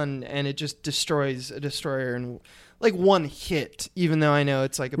shit ton and it just destroys a destroyer in like one hit, even though I know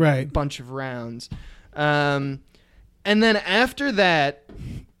it's like a Right. bunch of rounds. And then after that,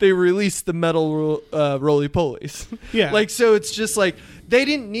 they released the metal roly-polies. Yeah. Like, so it's just like they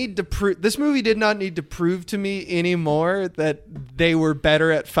didn't need to prove. This movie did not need to prove to me anymore that they were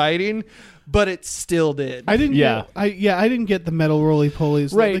better at fighting, but it still did. I didn't. Yeah. Get, I didn't get the metal roly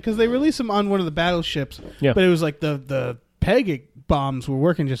polies. Right. Because they released them on one of the battleships. Yeah. But it was like the Peg bombs were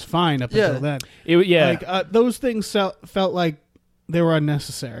working just fine up Yeah. until then. Yeah. Like those things felt like they were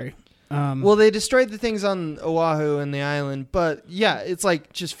unnecessary. Well, they destroyed the things on Oahu and the island, but yeah, it's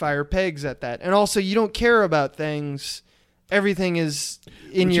like just fire pegs at that. And also, you don't care about things. Everything is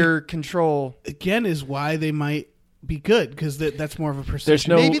in Which your control. Again, is why they might be good because that's more of a precision. There's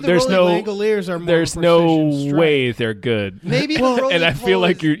no, Maybe the there's rolling no, Langoliers are more there's precision no strike. way they're good. Maybe the roly And I feel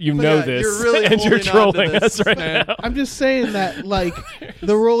like you but know yeah, this, you're really and you're holding on to trolling this, us right man. now. I'm just saying that like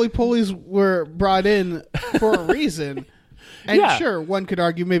the roly-polies were brought in for a reason. And Yeah. sure, one could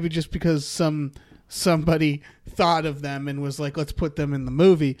argue maybe just because somebody thought of them and was like, let's put them in the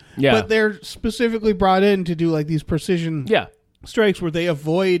movie. Yeah. But they're specifically brought in to do like these precision Yeah. strikes where they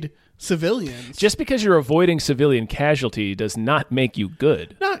avoid civilians. Just because you're avoiding civilian casualty does not make you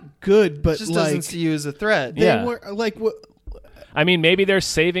good. Not good, but It just like doesn't see you as a threat. they Yeah. were like I mean, maybe they're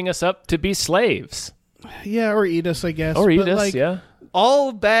saving us up to be slaves. yeah, or eat us, I guess. Or eat But, us, like, yeah.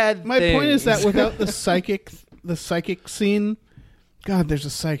 All bad My point is that things. without the psychic scene, God, there's a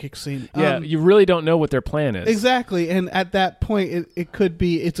psychic scene. Yeah, you really don't know what their plan is. Exactly, and at that point, it could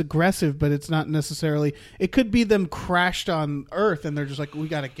be it's aggressive, but it's not necessarily. It could be them crashed on Earth, and they're just like, we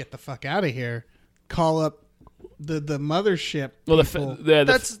got to get the fuck out of here. Call up the mothership. Well, people.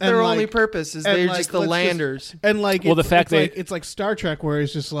 that's their and, only like- purpose is and, they're like, just the let's landers. and like, Well, it's, the fact it's like Star Trek, where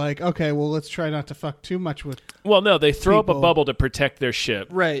it's just like, okay, well, let's try not to fuck too much with. Well, no, they throw up a People. bubble to protect their ship.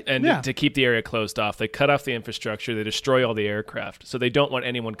 Right. And Yeah. to keep the area closed off. They cut off the infrastructure. They destroy all the aircraft. So they don't want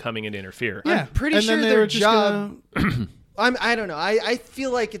anyone coming in to interfere. Yeah, pretty and then sure they their were just job- gonna- I don't know. I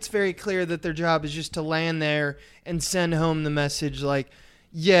feel like it's very clear that their job is just to land there and send home the message like,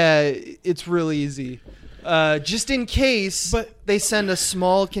 yeah, it's really easy. Just in case But- they send a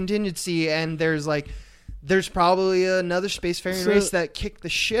small contingency and there's probably another spacefaring So- race that kicked the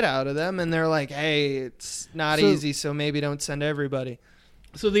shit out of them and they're like, hey, it's not So- easy, so maybe don't send everybody.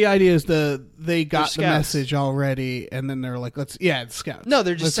 So the idea is they got the scouts. message already, and then they're like, it's scouts. No,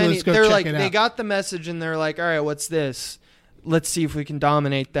 they're just Let's sending. go They're check like it they out. got the message and they're like, all right, what's this? Let's see if we can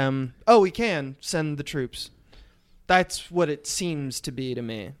dominate them. Oh, we can send the troops. That's what it seems to be to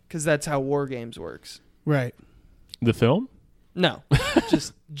me, because that's how War Games works. Right. The film? No,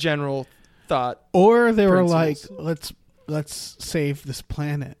 just general thought. Or they were Principles. like, let's save this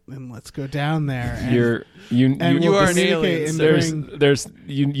planet and let's go down there. And, You and You we'll are an communicate alien, and sir. there's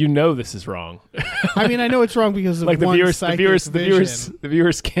you know this is wrong. I mean, I know it's wrong because of Like the one viewers psychic the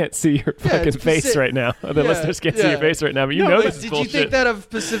viewers can't see your fucking it's face Pacific- right now. The Yeah, listeners can't see yeah. your face right now, but you No, know but this is Did bullshit. you think that of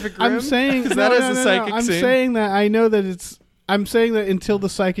Pacific Rim? I'm saying 'Cause no, that no, has no, a no. psychic I'm scene. saying that I know that it's. I'm saying that until the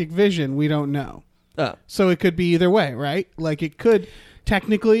psychic vision, we don't know. Oh. So it could be either way, right? Like it could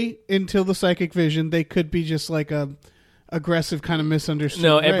technically until the psychic vision, they could be just like a aggressive kind of misunderstood.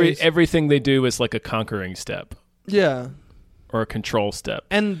 No, race. everything they do is like a conquering step Yeah, or a control step.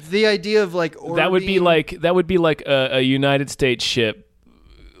 and the idea of like That would be like a United States ship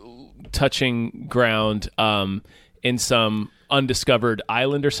touching ground in some undiscovered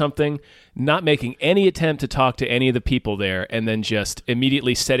island or something, not making any attempt to talk to any of the people there, and then just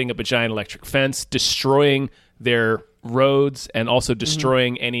immediately setting up a giant electric fence, destroying their roads, and also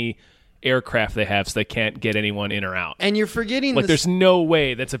destroying any aircraft they have so they can't get anyone in or out. And you're forgetting Like, there's no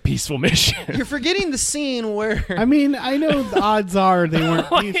way that's a peaceful mission. you're forgetting the scene where I mean, I know the odds are they weren't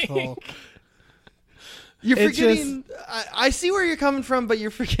peaceful. you're It's forgetting. I see where you're coming from, but you're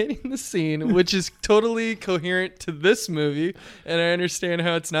forgetting the scene, which is totally coherent to this movie, and I understand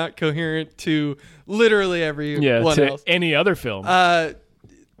how it's not coherent to literally everyone to else. any other film.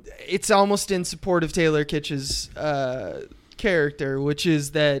 It's almost in support of Taylor Kitsch's character, which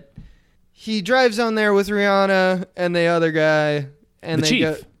is that he drives on there with Rihanna and the other guy, and The they chief.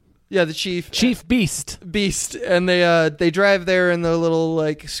 go, yeah, the chief, Chief Beast. Beast, and they drive there in the little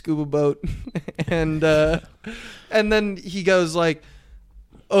like scuba boat, and then he goes like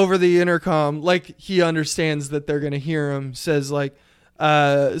over the intercom, like he understands that they're gonna hear him, says like,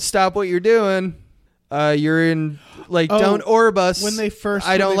 stop what you're doing. You're in like Oh, don't orb us. when they first-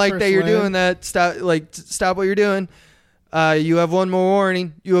 I when don't they like first that you're land. doing that. Stop what you're doing. You have one more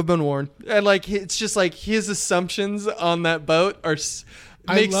warning. You have been warned. And like it's just like his assumptions on that boat are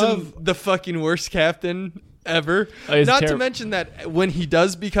makes him the fucking worst captain ever. Oh, he's Not to terrible. mention that when he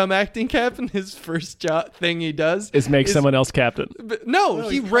does become acting captain, his first thing he does Is make someone else captain. No,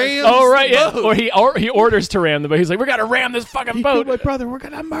 he rams. Oh right, the yeah. boat. Or he orders to ram the boat. He's like, "We got to ram this fucking He boat." killed my brother. We're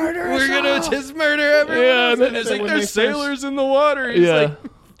gonna murder. We're us gonna all. just murder everyone. Yeah, else. and And then it's so like when there's they first- sailors in the water. He's Yeah. like,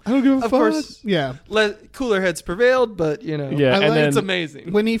 I don't give a Of fuck. course. Yeah. cooler heads prevailed, but you know, Yeah, and then it's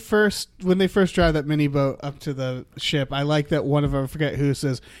amazing. When they first drive that mini boat up to the ship, I like that one of them, I forget who,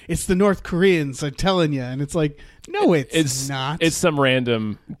 says it's the North Koreans. I'm telling you, and it's like, no, it's not. It's some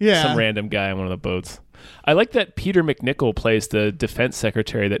random guy on one of the boats. I like that Peter McNichol plays the defense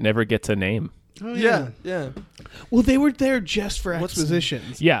secretary that never gets a name. Oh, Yeah. Well, they were there just for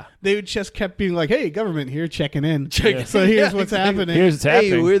expositions. Yeah. They would just kept being like, "Hey, government here, checking in. Checking So in. here's Yeah, what's exactly. happening." Here's what's Hey,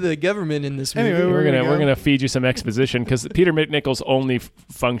 happening. we're the government in this movie. Anyway, we're go. gonna feed you some exposition because Peter McNichol's only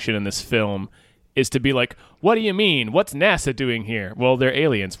function in this film is to be like, what do you mean? What's NASA doing here? Well, they're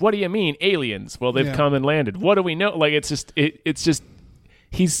aliens. What do you mean aliens? Well, they've come and landed. What do we know? Like, it's just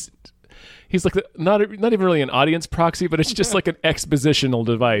he's like not even really an audience proxy, but it's just like an expositional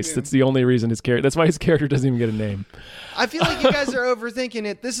device. That's the only reason his character. That's why his character doesn't even get a name. I feel like you guys are overthinking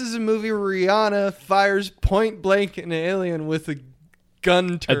it. This is a movie where Rihanna fires point blank an alien with a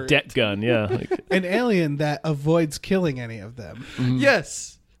gun turret. A det gun, yeah. Like, An alien that avoids killing any of them.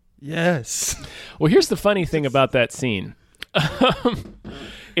 Yes. well, here's the funny thing about that scene.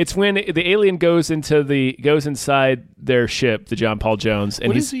 It's when the alien goes inside their ship, the John Paul Jones, and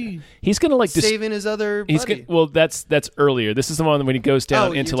What he's is he? he's gonna like Saving his other He's buddy. well, that's earlier. This is the one when he goes down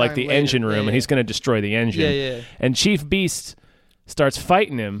Oh, into you're like the talking later. engine room, Yeah, and yeah. he's going to destroy the engine. Yeah. And Chief Beast starts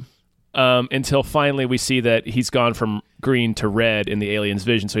fighting him until finally we see that he's gone from green to red in the alien's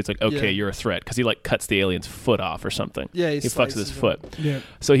vision. So he's like, "Okay, Yeah. you're a threat," because he like cuts the alien's foot off or something. Yeah, he he fucks with his slices foot. Yeah.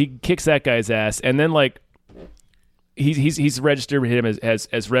 So he kicks that guy's ass, and then like. He's registered him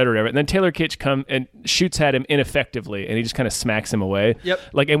as red or whatever, and then Taylor Kitsch comes and shoots at him ineffectively, and he just kind of smacks him away. Yep.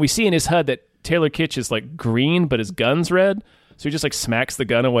 Like, and we see in his HUD that Taylor Kitsch is like green, but his gun's red, so he just like smacks the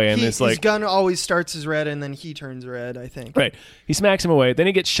gun away, and it's his like gun always starts as red, and then he turns red, I think. right. He smacks him away. Then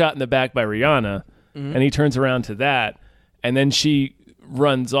he gets shot in the back by Rihanna, and he turns around to that, and then she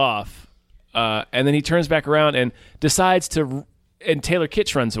runs off, and then he turns back around and decides to, and Taylor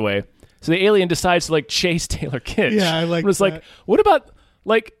Kitsch runs away. So the alien decides to like chase Taylor Kitsch. Yeah, I like It was that. like, what about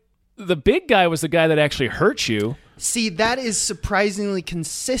like the big guy was the guy that actually hurt you? See, that is surprisingly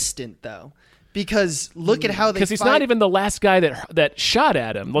consistent, though, because look at how they Because he's fight. not even the last guy that shot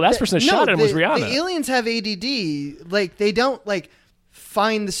at him. The last person that shot at him was Rihanna. The aliens have ADD. Like, they don't like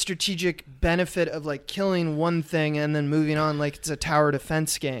find the strategic benefit of like killing one thing and then moving on like it's a tower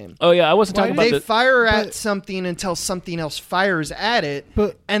defense game. Oh yeah, I wasn't talking about They the. fire at something until something else fires at it,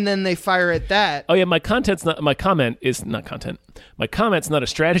 But- and then they fire at that. Oh yeah, my comment is not content. My comment's not a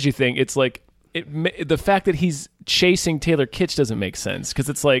strategy thing. It's like the fact that he's chasing Taylor Kitsch doesn't make sense because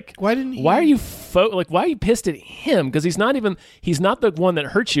it's like Why didn't he- why are you why are you pissed at him? Because he's not the one that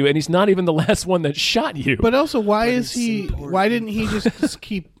hurt you, and he's not even the last one that shot you. But also, why it's is he? important. Why didn't he just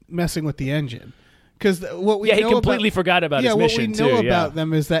keep messing with the engine? Because what we he know completely about, forgot about his mission what we know too. about Yeah.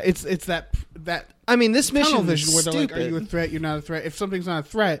 them is that it's that I mean, this tunnel mission vision is where they're stupid. like, "Are you a threat? You're not a threat. If something's not a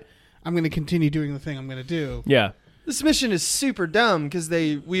threat, I'm going to continue doing the thing I'm going to do." Yeah. This mission is super dumb because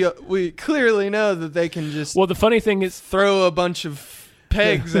we clearly know that they can just Well, the funny thing is, throw a bunch of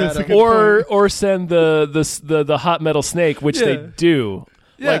pegs at That's a them. good or send the hot metal snake, which they Yeah. do.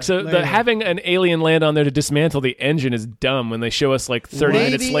 Yeah. Like so, Later. having an alien land on there to dismantle the engine is dumb. When they show us like 30 Maybe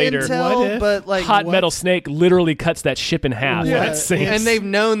minutes later, Intel, What if but like hot what- metal snake literally cuts that ship in half. yeah, That sinks. and they've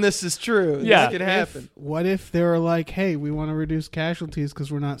known this is true. Yeah. This could happen. What if they were like, "Hey, we want to reduce casualties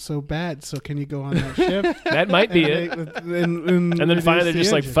because we're not so bad. So can you go on that ship?" that might be it. and And then finally they're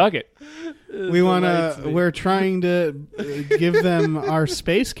just like, "Fuck it." We want to. We're trying to give them our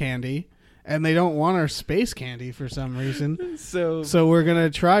space candy, and they don't want our space candy for some reason. So So we're gonna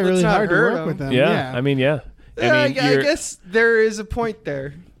try Let's really not hard to hurt work them. with them. Yeah, I mean, yeah. yeah, I mean, I you're- guess there is a point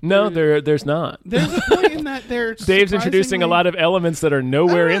there. no, there's not. There's a point in that they're Dave's introducing a lot of elements that are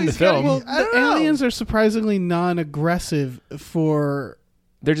nowhere I don't know, in the he's gotta- film. Well, I don't the know. aliens are surprisingly non-aggressive for,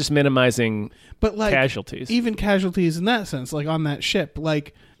 They're just minimizing but like casualties. even casualties in that sense, like on that ship,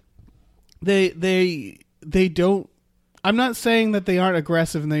 like they don't. I'm not saying that they aren't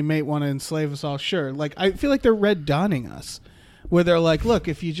aggressive and they may want to enslave us all. Sure, like I feel like they're red dawning us, where they're like, look,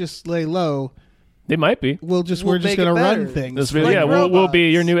 if you just lay low, They might be. we're We'll just make gonna it run better. things. This really- yeah, we'll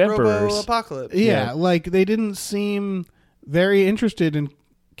be your new emperors. Apocalypse. Yeah, Yeah. like they didn't seem very interested in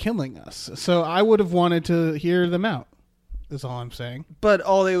killing us. So I would have wanted to hear them out. Is all I'm saying. But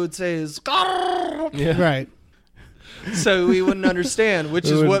all they would say is Yeah. Right. so we wouldn't understand, which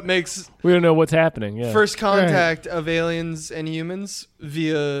We is wouldn't- what makes We don't know what's happening. Yeah. first contact of aliens and humans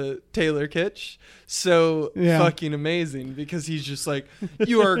via Taylor Kitsch so Yeah. fucking amazing because he's just like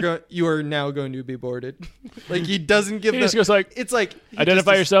you are now going to be boarded. Like he doesn't give he them. just goes like, It's like he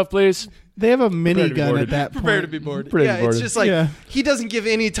 "Identify just- yourself, please." They have a Prepare to be minigun boarded. at that point. Prepare to be boarded. Prepare to Yeah, be boarded. it's just like Yeah. he doesn't give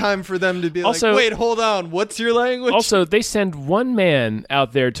any time for them to be Also- like, wait, hold on, what's your language? Also, they send one man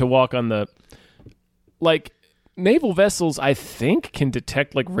out there to walk on the, like, naval vessels. I think can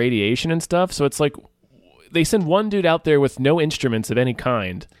detect like radiation and stuff. So it's like they send one dude out there with no instruments of any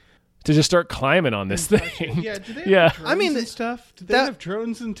kind to just start climbing on this thing. Yeah, did they have Yeah. drones I mean, and stuff? Did they that- have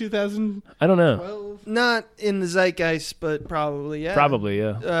drones in 2012? I don't know. Not in the zeitgeist, but probably, yeah. Probably,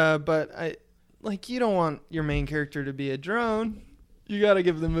 yeah. But you don't want your main character to be a drone. You got to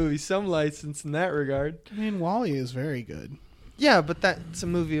give the movie some license in that regard. I mean, WALL-E is very good. Yeah, but that's a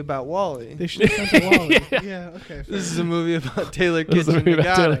movie about Wall-E. They should have sent WALL-E. Yeah, okay. This is a movie about Taylor This is Kitsch a and movie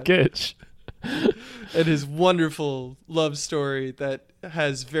about Taylor Nagata Kitsch. and his wonderful love story that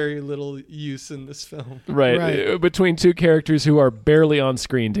has very little use in this film. Right. Between two characters who are barely on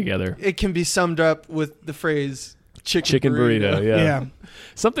screen together. It can be summed up with the phrase Chicken burrito, yeah. Yeah.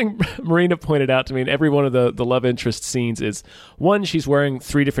 Something Marina pointed out to me in every one of the love interest scenes is, one, she's wearing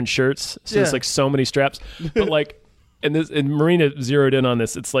 3 different shirts, so Yeah. it's like so many straps. But like, and Marina zeroed in on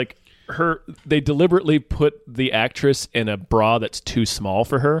this. It's like they deliberately put the actress in a bra that's too small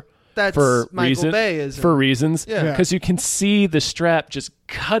for her. That's for Michael Bay-ism. for reasons, Yeah. because you can see the strap just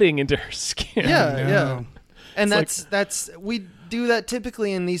cutting into her skin. Yeah, No. yeah. And It's that's we do that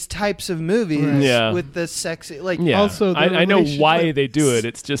typically in these types of movies Right. Yeah. with the sexy Yeah. Also, I know relationship- why they do it.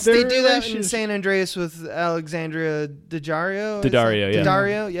 It's just Their they do that in relationship- San Andreas with Alexandria Daddario. is Daddario, that- yeah.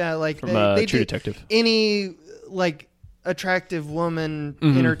 Daddario, yeah. Like from they True do Detective. any like attractive woman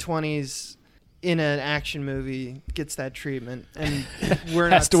Mm-hmm. in her 20s in an action movie gets that treatment, and we're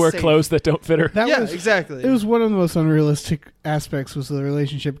Has not to wear safe. clothes that don't fit her. That Yeah, was exactly. It was one of the most unrealistic aspects was the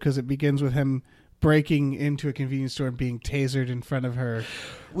relationship because it begins with him breaking into a convenience store and being tasered in front of her.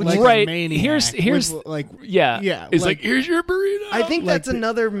 Like a Right. maniac, Here's with, like yeah. It's like here's your burrito. I think like that's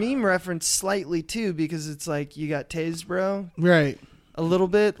another meme reference slightly too, because it's like you got tased, bro. right. A little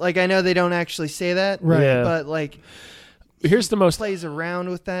bit. Like I know they don't actually say that, Right. Yeah. but like here's the most plays around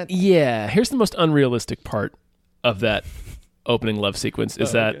with that. here's the most unrealistic part of that opening love sequence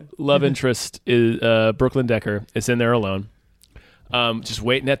is that okay. love interest is Brooklyn Decker is in there alone. Just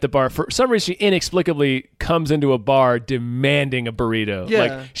waiting at the bar. For some reason, she inexplicably comes into a bar demanding a burrito. Yeah.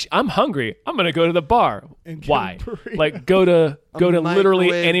 Like, I'm hungry. I'm going to go to the bar. And get Why? a burrito. Like, go to literally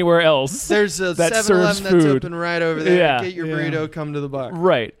microwave. anywhere else. There's a that 7-Eleven serves that's food. open right over there. Yeah. Get your Yeah. burrito, come to the bar.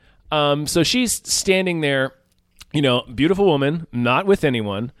 Right. So she's standing there, beautiful woman, not with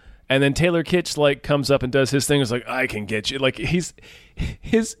anyone. And then Taylor Kitsch like comes up and does his thing. It's like, I can get you. Like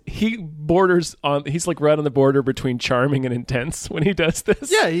he borders on. He's like right on the border between charming and intense when he does this.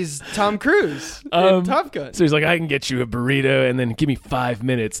 Yeah, he's Tom Cruise in Top Gun. So he's like, I can get you a burrito, and then give me 5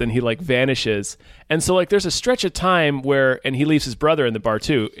 minutes, and he like vanishes. And so like there's a stretch of time where, and he leaves his brother in the bar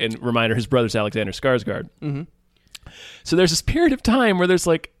too. And reminder, his brother's Alexander Skarsgård. Mm-hmm. So there's this period of time where there's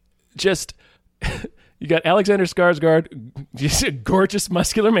like just. You got Alexander Skarsgård, just a gorgeous,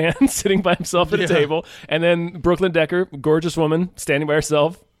 muscular man sitting by himself at a table, and then Brooklyn Decker, gorgeous woman standing by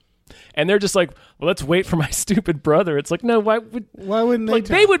herself, and they're just like, "Well, let's wait for my stupid brother." It's like, no, why wouldn't they? like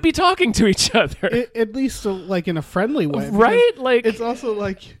they would be talking to each other, At least like in a friendly way, right? because Like it's also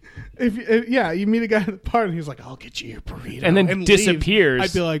like if you meet a guy at the bar and he's like, "I'll get you your burrito," And then leaves, disappears.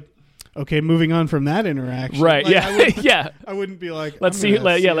 I'd be like, okay, moving on from that interaction. right? Like, Yeah, yeah. I wouldn't be like, Let's I'm see.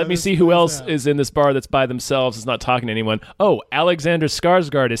 gonna how Let me this see who plays else out. is in this bar that's by themselves, is not talking to anyone. Oh, Alexander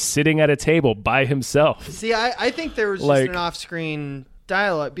Skarsgård is sitting at a table by himself. See, I think there was just Like- an off-screen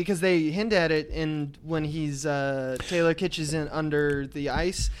dialogue because they hint at it in when he's Taylor Kitsch is in under the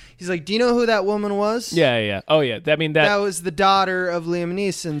ice. He's like, "Do you know who that woman was?" Yeah. Oh, yeah. I mean that. That was the daughter of Liam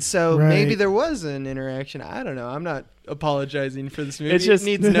Neeson. So Right. maybe there was an interaction. I don't know. I'm not apologizing for this movie. It's just-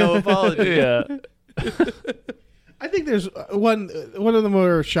 it needs no apology. yeah. I think there's one of the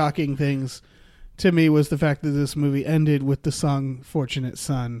more shocking things to me was the fact that this movie ended with the song "Fortunate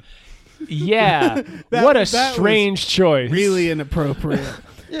Son." Yeah. That- What a that was strange choice. Really inappropriate.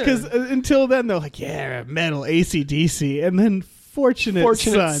 Because until then they're like, yeah, metal, AC/DC, and then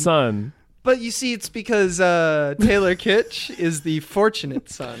Fortunate son. But you see, it's because Taylor Kitsch is the fortunate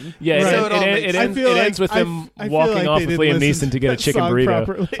son. Yeah, Right. So it all makes it sense. ends, I feel it ends like- with him I feel walking like off they with didn't Liam listen Neeson to get to a that chicken song burrito.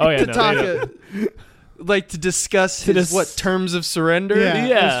 properly. Oh yeah, To no, talk, they don't. like to discuss his dis- what terms of surrender. Yeah,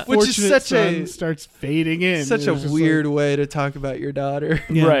 Yeah. as Which is Fortunate such Son a- starts fading in. Such It a was just weird way to talk about your daughter.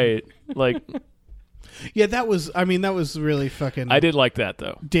 Yeah. Right. Like Yeah, that was really fucking I did like that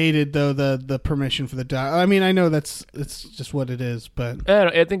though. dated though the permission for the dog. I mean, I know it's just what it is, but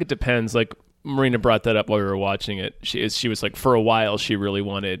I think it depends. Like Marina brought that up while we were watching it. She was like, for a while she really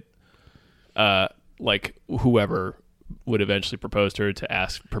wanted like whoever would eventually propose to her to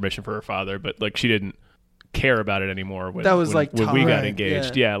ask permission for her father, but like she didn't care about it anymore when That was, when, like, when we got Right,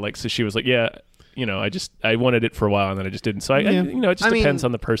 engaged. yeah. Yeah, like so she was like, yeah, I wanted it for a while and then I just didn't. So I Yeah. it just I mean, depends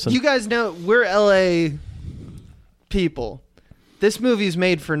on the person. You guys know we're LA people. This movie's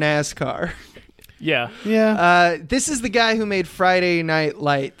made for NASCAR. yeah. yeah. This is the guy who made Friday Night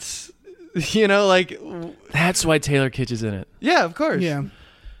Lights. You know, like, That's why Taylor Kitsch is in it. yeah, of course. Yeah.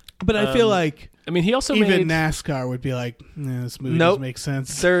 But I feel like I mean, he also even made NASCAR would be like, this movie Nope. doesn't make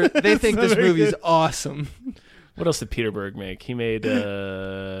sense. They think not this very movie is good. awesome. What else did Peter Berg make? He made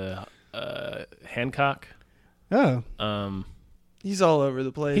Hancock. Oh. He's all over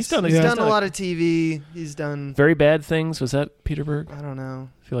the place. He's done a lot of TV. He's done. Very Bad Things. Was that Peter Berg? I don't know.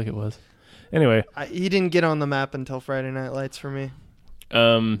 I feel like it was. Anyway, He didn't get on the map until Friday Night Lights for me.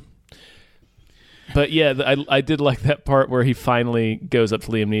 but yeah, I did like that part where he finally goes up to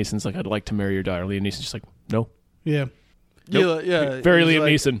Liam Neeson. And's like, "I'd like to marry your daughter." Liam Neeson's just like, "No." Yeah. Nope. Yeah. Very he's Liam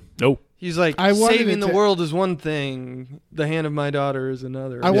like, Neeson. No. He's like, I wanted saving it the to- world is one thing. The hand of my daughter is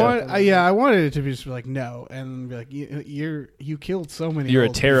another. I wanted it to be just like no, and be like you killed so many. You're a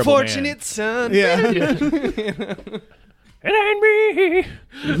old terrible Fortunate man. son. Yeah. It ain't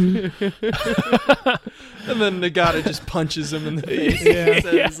me. And then Nagata just punches him in the face. Yeah. And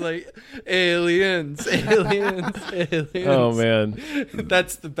says like, aliens. Oh man.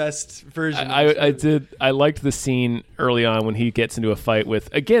 That's the best version. of this I liked the scene early on when he gets into a fight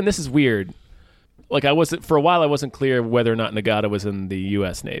with, again, this is weird. Like for a while I wasn't clear whether or not Nagata was in the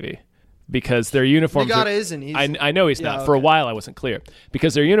US Navy because their uniforms Nagata are, isn't. He's, I know he's Yeah, not. For a okay. while I wasn't clear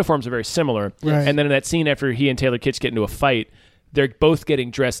because their uniforms are very similar. Right. And then in that scene after he and Taylor Kitsch get into a fight, they're both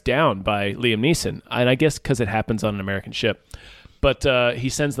getting dressed down by Liam Neeson. And I guess because it happens on an American ship. But he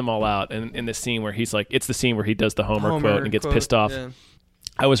sends them all out. And in this scene where he's like, it's the scene where he does the Homer quote and gets quote, pissed off. yeah.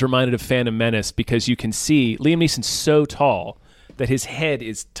 I was reminded of Phantom Menace because you can see Liam Neeson's so tall that his head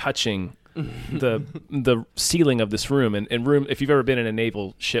is touching the ceiling of this room. And room, if you've ever been in a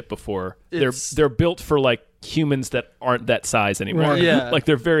naval ship before, It's- they're built for like humans that aren't that size anymore. Right. Yeah. Like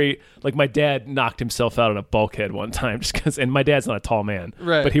they're very like my dad knocked himself out on a bulkhead one time just because, and my dad's not a tall man,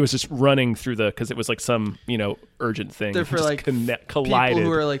 Right. But he was just running through because it was like some urgent thing. They're for Just like collided.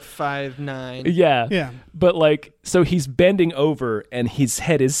 people who are like 5'9". Yeah. Yeah. But like, so he's bending over and his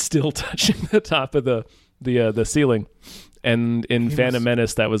head is still touching the top of the ceiling. And in Phantom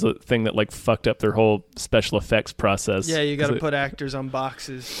Menace, that was a thing that like fucked up their whole special effects process. Yeah, you got to 'Cause put actors on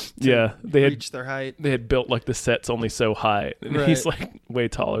boxes. To Yeah, they had reach their height. they had built like the sets only so high, and Right. he's like way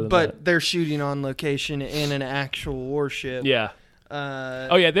taller than But they're shooting on location in an actual warship. that. Yeah. Uh,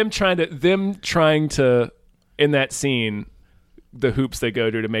 Oh yeah, them trying to in that scene, the hoops they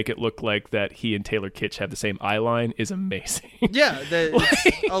go to make it look like that he and Taylor Kitsch have the same eye line is amazing. Yeah,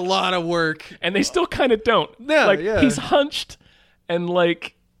 it's a lot of work. And they still kind of don't. Yeah, like yeah. he's hunched, and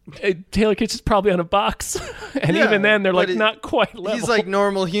like Taylor Kitsch is probably on a box, and Yeah, even then they're like but not quite level. He's like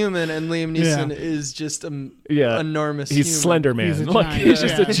normal human, and Liam Neeson Yeah. is just yeah, enormous. he's human. Slender Man. He's a Like giant. he's Yeah.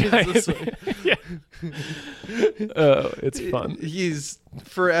 just a He's giant. just yeah. Oh, it's fun. He's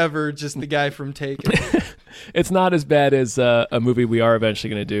forever just the guy from Taken. It's not as bad as a movie we are eventually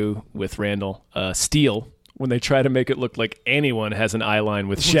going to do with Randall, Steel, when they try to make it look like anyone has an eye line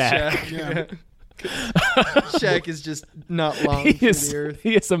with Shaq. Shaq. Shaq is just not long He from is, the earth.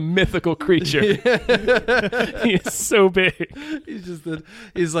 he is a mythical creature. He is so big.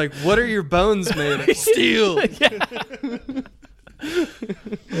 He's like, what are your bones made of? Steel.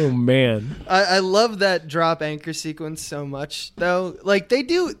 Oh man. I love that drop anchor sequence so much, though. Like they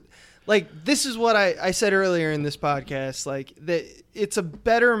do, like this is what I said earlier in this podcast. Like that, it's a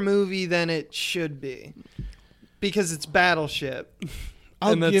better movie than it should be because it's Battleship,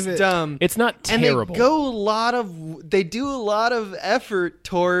 I'll and that's give it- dumb. It's not terrible. And they do a lot of effort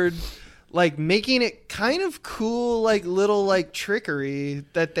toward like making it kind of cool, like little like trickery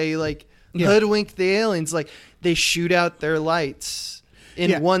that they like hoodwink the aliens. Like they shoot out their lights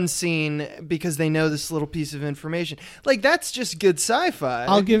in one scene because they know this little piece of information. Like that's just good sci-fi.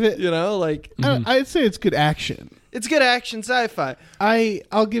 I'll give it. Like I'd say it's good action. it's good action sci-fi.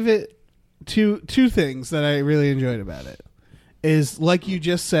 I'll give it two things that I really enjoyed about it. Is like you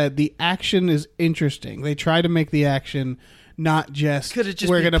just said, the action is interesting. They try to make the action not just Could it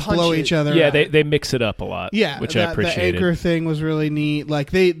just we're be going to punch blow it? each other Yeah, up. they mix it up a lot. Yeah, which I appreciated. The anchor thing was really neat. Like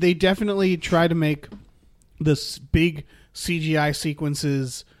they definitely try to make this big CGI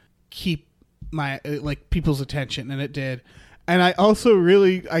sequences keep my like people's attention, and it did. And I also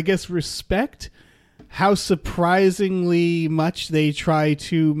really, I guess, respect how surprisingly much they try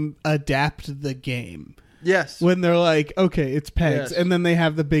to adapt the game. Yes. When they're like, okay, it's pegs, Yes. and then they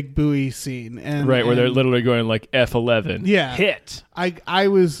have the big buoy scene, and Right, where they're and literally going like F11. Yeah. Hit. I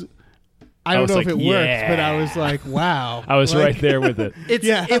don't was know like, if it worked, but I yeah. was like, wow. I was Like- right there with it.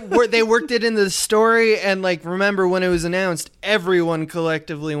 They worked it into the story, and like remember when it was announced, everyone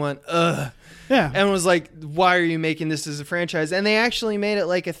collectively went ugh. Yeah. And was like, why are you making this as a franchise? And they actually made it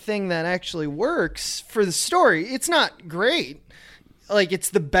like a thing that actually works for the story. It's not great. like it's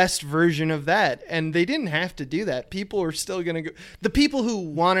the best version of that, and they didn't have to do that. People were still gonna go. The people who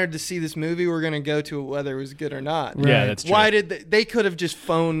wanted to see this movie were gonna go to it whether it was good or not. Yeah, that's true. Why did they could have just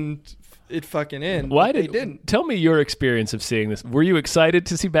phoned it fucking in? Why they didn't? Tell me your experience of seeing this. Were you excited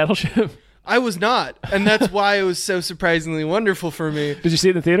to see Battleship? I was not, and that's why it was so surprisingly wonderful for me. Did you see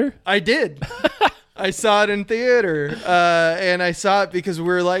it in the theater? I did. I saw it in theater, and I saw it because we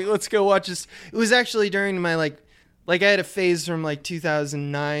were like, let's go watch this. It was actually during my like I had a phase from like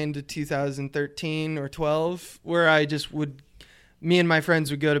 2009 to 2013 or 12 where I just me and my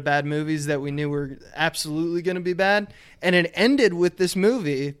friends would go to bad movies that we knew were absolutely going to be bad. And it ended with this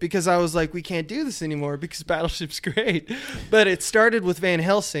movie because I was like, we can't do this anymore because Battleship's great. But it started with Van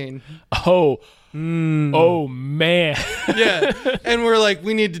Helsing. Oh man. Yeah. And we're like,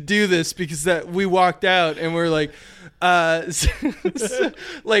 we need to do this because we walked out and we're like,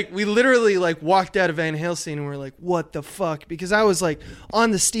 like we literally like walked out of Van Helsing and we're like, what the fuck? Because I was like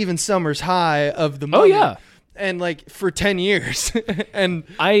on the Stephen Sommers high of the Mummy. Oh yeah. And like for 10 years. And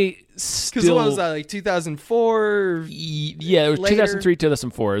I because still what was that, like 2004? Yeah, it was later? 2003,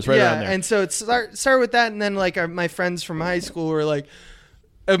 2004. It was right around there. And so it started with that, and then like my friends from high school were like,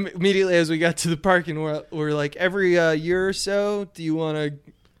 immediately as we got to the parking, we're like, every year or so, do you want to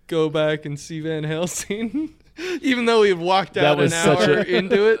go back and see Van Helsing? Even though we had walked out an hour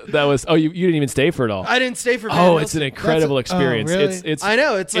into it. That was you didn't even stay for it all. I didn't stay for Van Helsing. It's an incredible experience. Really? It's I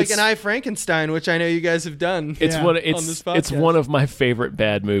know, it's like an I, Frankenstein, which I know you guys have done. It's Yeah. one on this podcast. it's one of my favorite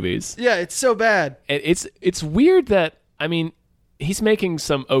bad movies. Yeah, it's so bad. And it's weird that he's making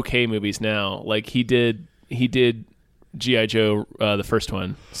some okay movies now. Like he did G.I. Joe, the first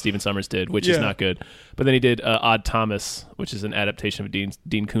one, Stephen Sommers did, which is not good. But then he did Odd Thomas, which is an adaptation of a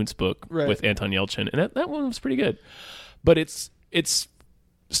Dean Koontz book with Anton Yelchin, and that one was pretty good. But it's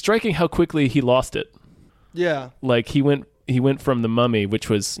striking how quickly he lost it. Yeah. Like he went from The Mummy, which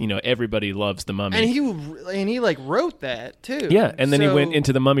was, everybody loves The Mummy. And he like wrote that too. Yeah, and then he went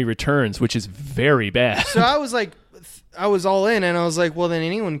into The Mummy Returns, which is very bad. So I was like, I was all in, and I was like, well, then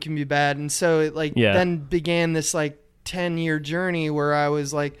anyone can be bad. And so it then began this like 10-year journey where I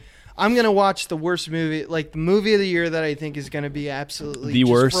was like, I'm going to watch the worst movie, like the movie of the year that I think is going to be absolutely the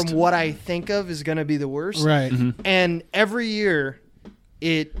worst. From what I think of is going to be the worst. Right. Mm-hmm. And every year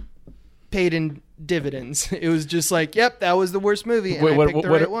it paid in dividends. It was just like, yep, that was the worst movie. And I picked the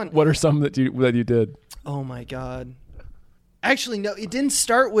right one. What are some that you did? Oh my God. Actually, no, it didn't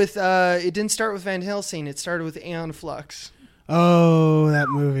start with Van Helsing. It started with Aeon Flux. Oh, that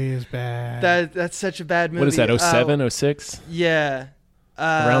movie is bad. That's such a bad movie. What is that, 07, 06? Yeah.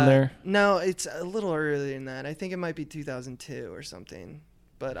 Around there? No, it's a little earlier than that. I think it might be 2002 or something,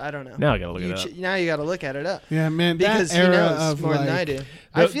 but I don't know. Now I gotta look it up. Now you gotta look at it up. Yeah, man, Because that he era knows of more like, than I do.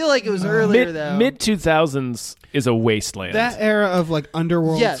 I feel like it was earlier though. Mid 2000s is a wasteland. that era of like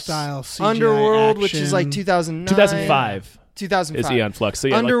Underworld style CGI Underworld, which is like action. 2009. 2005 2005. is Aeon Flux. So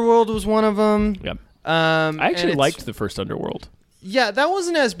yeah, Underworld was one of them. yep. I I actually liked the first Underworld. Yeah, that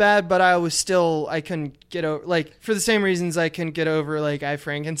wasn't as bad, but I couldn't get over, like, for the same reasons I couldn't get over, like, I,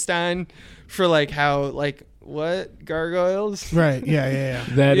 Frankenstein, for, like, how, like, what? Gargoyles? Right, yeah.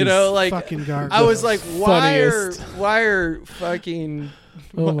 That You is know, like, fucking gargoyles. I was like, funniest. why are fucking,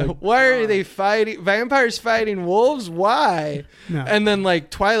 Oh my why are they fighting, vampires fighting wolves? Why? No. And then,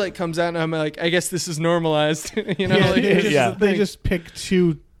 like, Twilight comes out, and I'm like, I guess this is normalized, you know? Yeah, like, they, it's just, yeah. they just pick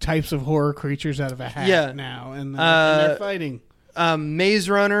two types of horror creatures out of a hat Yeah. now, and they're fighting. Maze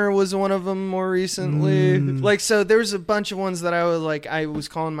Runner was one of them more recently. Like, so there's a bunch of ones that I was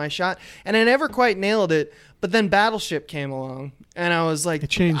calling my shot, and I never quite nailed it. But then Battleship came along, and I was like, It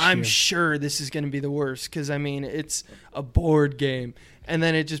changed I'm you. sure this is going to be the worst because I mean it's a board game, and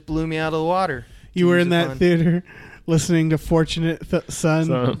then it just blew me out of the water. You were in Use a that pun. theater listening to Fortunate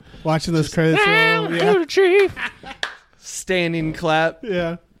Son, watching those credits roll. Yeah. Chief. Standing clap,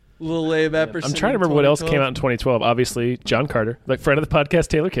 Yeah. Lil Abe Epperson. I'm trying to remember what else 2012. came out in 2012. Obviously, John Carter, like friend of the podcast,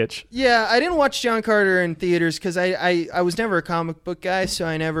 Taylor Kitsch. Yeah, I didn't watch John Carter in theaters because I was never a comic book guy, so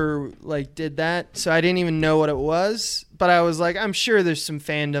I never like did that. So I didn't even know what it was. But I was like, I'm sure there's some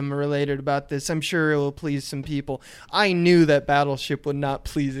fandom related about this. I'm sure it will please some people. I knew that Battleship would not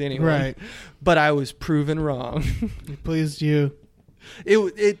please anyone. Right. But I was proven wrong. It pleased you.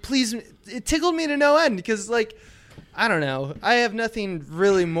 It pleased me. It tickled me to no end because like, I don't know. I have nothing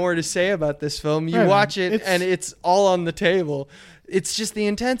really more to say about this film. You Right, watch man. it and it's all on the table. It's just the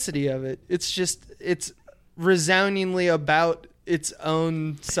intensity of it. It's resoundingly about its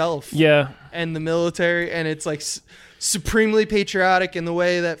own self. Yeah, And the military, and it's like supremely patriotic in the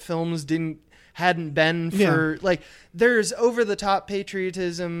way that films hadn't been for like there's over the top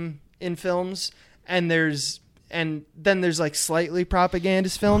patriotism in films, and there's and then there's like slightly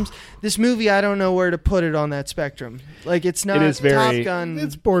propagandist films. This movie, I don't know where to put it on that spectrum. Like it's not It is very- Top Gun.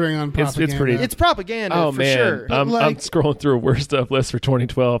 It's bordering on It's propaganda. pretty- It's propaganda Oh for man, sure. But I'm like- scrolling through a worst stuff list for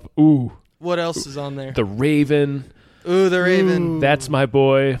 2012. Ooh, What else is on there? The Raven. Ooh, The Raven. That's My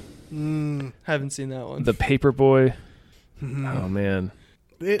Boy. Haven't seen that one. The Paperboy. Oh man,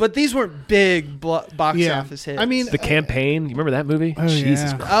 But these weren't big box office hits. I mean, The Campaign. You remember that movie? Oh,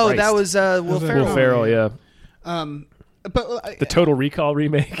 Jesus yeah. Christ. oh, that was Will was a- Ferrell. Will Ferrell. Yeah. but The Total Recall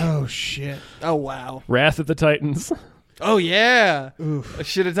remake. oh shit. Oh wow. Wrath of the Titans. Oh yeah. Oof. I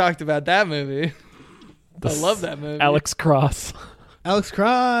should have talked about that movie. I love that movie. Alex Cross. Alex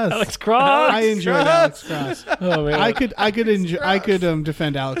Cross. Alex Cross. I enjoyed Alex Cross. Oh man. I could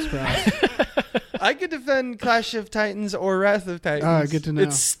defend Alex Cross. I could defend Clash of Titans or Wrath of Titans. Oh, good to know.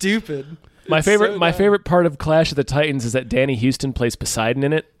 It's stupid. My It's favorite so my dumb. favorite part of Clash of the Titans is that Danny Houston plays Poseidon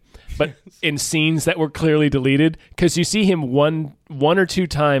in it, but in scenes that were clearly deleted, because you see him one or two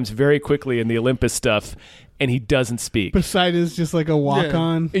times very quickly in the Olympus stuff, and he doesn't speak. Poseidon's just like a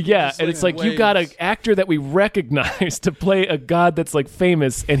walk-on. Yeah, Just and like it's like you got an waves. actor that we recognize to play a god that's like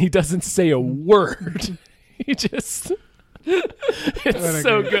famous, and he doesn't say a word. He just What it's a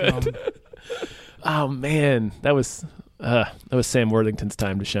so great good. film. Oh man, that was Sam Worthington's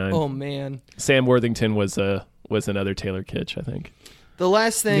time to shine. Oh man. Sam Worthington was another Taylor Kitsch, I think. The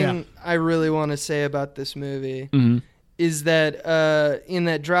last thing Yeah. I really want to say about this movie Mm-hmm. is that in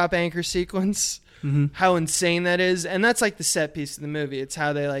that drop anchor sequence, how insane that is, and that's like the set piece of the movie. It's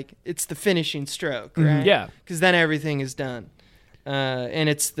how they it's the finishing stroke, right? Yeah. Because then everything is done, and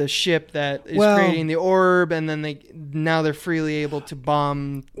it's the ship that is Well- creating the orb, and then now they're freely able to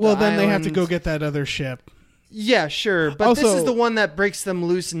bomb. Well, the then they have to island. go get that other ship. Yeah, sure, but this Also- is the one that breaks them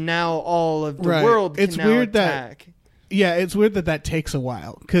loose, and now all of the Right. world can It's now weird that- attack. Yeah, it's weird that takes a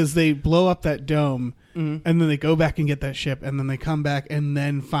while because they blow up that dome and then they go back and get that ship and then they come back and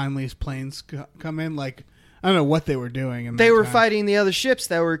then finally his planes come in. Like, I don't know what they were doing. In They that were time. fighting the other ships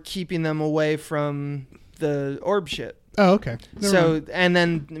that were keeping them away from the orb ship. Oh, okay. Never So, mind. and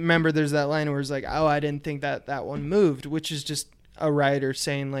then remember, there's that line where it's like, "Oh, I didn't think that one moved," which is just a writer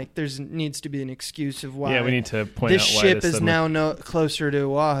saying like, "There's needs to be an excuse of why." Yeah, we need to point this out why ship this is suddenly- now closer to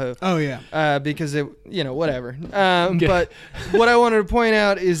Oahu. Oh, yeah. Because it, whatever. But what I wanted to point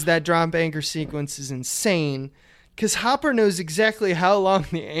out is that drop anchor sequence is insane. Because Hopper knows exactly how long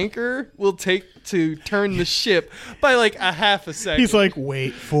the anchor will take to turn the ship by like a half a second. He's like,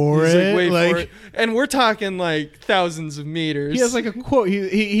 wait for He's it. like, wait for Like, it. And we're talking like thousands of meters. he has like a quote.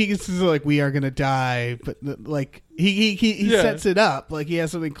 He says like, "We are gonna die," but like he Yeah. sets it up. Like he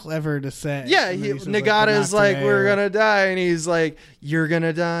has something clever to say. Yeah, And then he says, Nagata "But is not like, today," we're or- gonna die, and he's like, you're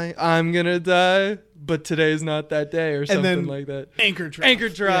gonna die, I'm gonna die, but today's not that day, or something then like that. anchor drop. Anchor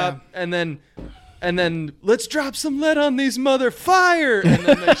drop, and then let's drop some lead on these mother fire, and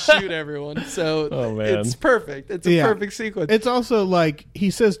then they shoot everyone. So Oh, man. it's perfect. It's a Yeah. perfect sequence. It's also like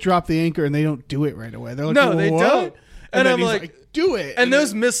he says, "Drop the anchor," and they don't do it right away. They're like, No, they "What?" don't. And then I'm he's like, "Do it!" and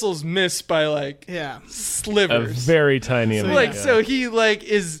those then- missiles miss by like yeah. a slivers. very tiny So, amount. Like yeah. so he like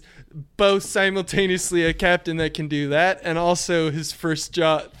is both simultaneously a captain that can do that, and also his first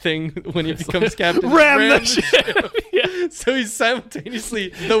job thing when he becomes captain is Ram the ship. Yeah. So he's simultaneously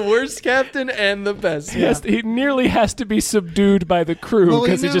the worst captain and the best. He nearly has to be subdued by the crew Well, we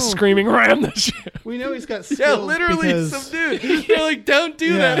because he's just know- screaming, "Ram the ship!" We know he's got skills. Yeah, literally because subdued. They're like, "Don't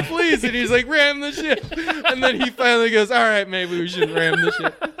do Yeah. that, please!" And he's like, "Ram the ship." And then he finally goes, "All right, maybe we shouldn't ram the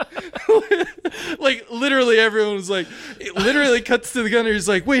ship." Like literally, everyone was like, it literally cuts to the gunner. He's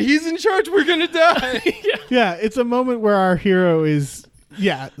like, "Wait, he's in charge. We're gonna die." Yeah, it's a moment where our hero is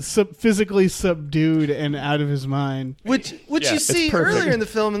physically subdued and out of his mind. Which Yeah, you it's see perfect. earlier in the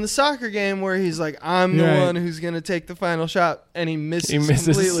film in the soccer game where he's like, "I'm the Right. one who's gonna take the final shot," and he misses, He misses.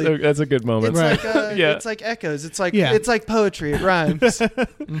 completely. So that's a good moment. It's Right. like Yeah. it's like echoes. It's like Yeah. it's like poetry. It rhymes.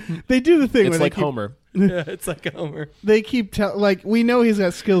 They do the thing It's where like they keep, Homer. Yeah, it's like Homer. They keep like we know he's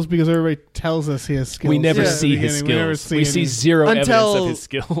got skills because everybody tells us he has skills. We never Yeah. at the see his beginning. We never skills. We see any- zero evidence Until of his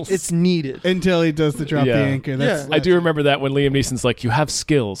skills. It's needed. until he does the drop Yeah. the anchor. That's, Yeah. I do remember that when Liam Neeson's like, "You have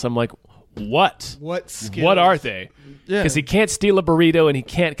skills." I'm like, "What? What skills? What are they?" Yeah, Because he can't steal a burrito and he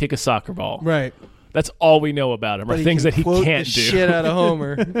can't kick a soccer ball. Right. That's all we know about him. Are But things can that he quote can't the do. shit out of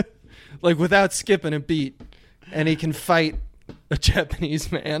Homer, like without skipping a beat, and he can fight a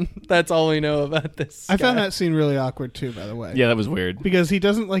Japanese man. That's all we know about this. I found guy. that scene really awkward too, by the way. Yeah, that was weird. Because he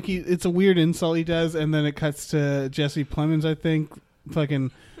doesn't it's a weird insult he does, and then it cuts to Jesse Plemons, I think,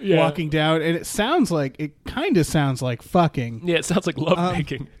 fucking walking down, and it kind of sounds like fucking. Yeah, it sounds like love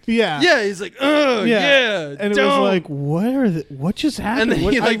making. Yeah. Yeah, he's like, oh, yeah. And it was don't. like, what just happened? And then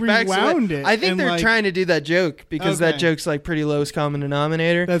What, he like I backs rewound away. it. I think and, they're like, trying to do that joke because that Okay. joke's like pretty lowest common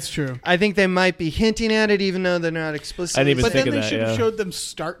denominator. That's true. I think they might be hinting at it even though they're not explicitly. I didn't even But think then of they that, should have yeah. showed them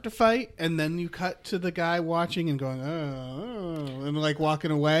start to fight, and then you cut to the guy watching and going, oh, and like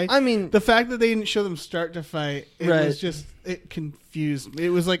walking away. I mean, The fact that they didn't show them start to fight, it Right. was just, it confused me. It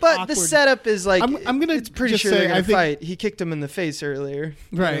was like but awkward. the setup is like, I'm gonna it's pretty just sure say, they're gonna I think- fight. He kicked him in the face earlier.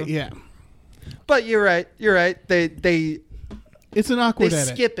 you Right, know? yeah. But you're right. They It's an awkward edit.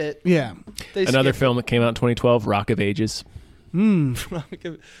 skip it. Yeah. They Another skip film that came out in 2012, Rock of Ages.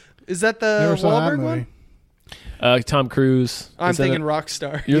 it. Is that the Never saw that Wahlberg movie. Tom Cruise. I'm Is that thinking it?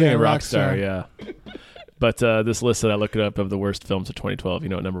 Rockstar. You're thinking Rockstar. Rockstar, yeah. But this list that I looked up of the worst films of 2012, you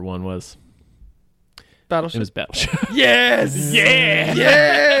know what number one was? It Battleship. was Battleship. Yes. Yeah.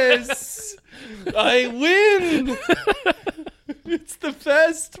 Yes. I win. It's the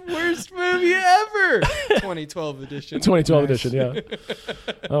best worst movie ever. 2012 edition. 2012 Nice. edition,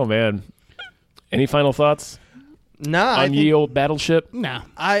 yeah. Oh man. Any final thoughts Nah, I on ye think old Battleship? No.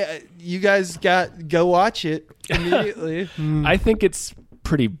 you guys go watch it immediately. I think it's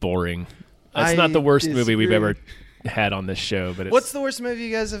pretty boring. It's I not the worst movie we've disagree. ever had on this show, but it's What's the worst movie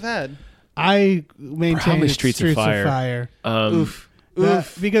you guys have had? I maintain Probably it's Streets of Fire. Oof. That-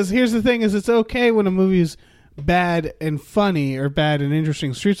 Oof. because here's the thing: is it's okay when a movie's bad and funny or bad and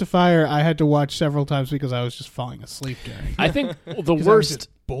interesting. Streets of Fire, I had to watch several times because I was just falling asleep during. I think the 'Cause I was worst, just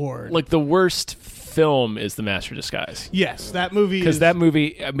bored. like the worst film is The Master of Disguise. yes, that movie Because is that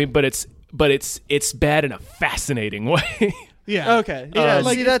movie, I mean, but it's bad in a fascinating way. yeah. Okay. Yeah.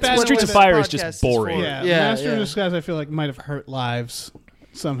 like, see, it's that's bad what Streets this of Fire is podcast just boring. for. Yeah, Yeah. Master of Disguise, I feel like might have hurt lives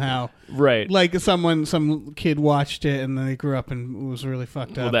somehow. Right. Like some kid watched it and then they grew up and was really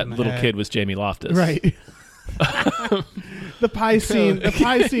fucked Well, up. that in the little head. kid was Jamie Loftus. right? The pie scene. The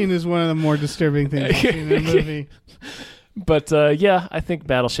pie scene is one of the more disturbing things I've seen in a movie. But yeah, I think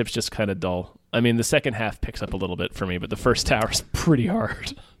Battleship's just kind of dull. I mean, the second half picks up a little bit for me, but the first hour is pretty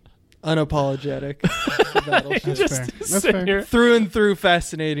hard. Unapologetic. for Battleship. That's Just fair. That's sit fair. here. Through and through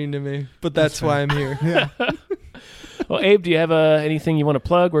fascinating to me, but that's why I'm here. Yeah. Well, Abe, do you have anything you want to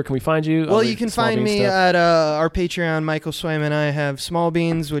plug? Where can we find you? Well, All you the can Small find Bean me stuff? at our Patreon. Michael Swaim and I have Small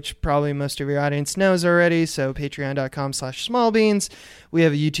Beans, which probably most of your audience knows already. So patreon.com/smallbeans. We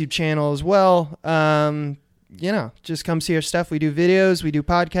have a YouTube channel as well. Just come see our stuff. We do videos, we do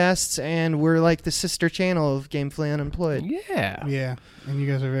podcasts, and we're like the sister channel of Gamefully Unemployed. Yeah. Yeah. And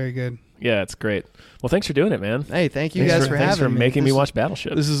you guys are very good. Yeah, it's great. Well, thanks for doing it, man. Hey, thank you Thanks guys for, for thanks having for me. making me This- watch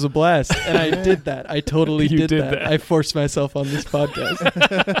Battleship. This is a blast, and I did that. I totally You did did that. that. I forced myself on this podcast.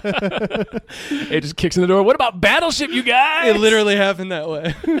 It just kicks in the door. What about Battleship, you guys? It literally happened that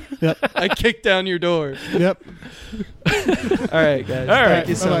way. Yep. I kicked down your door. Yep. All right, guys. All right. Thank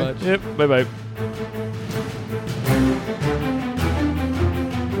you so Bye-bye. much. Yep. Bye-bye.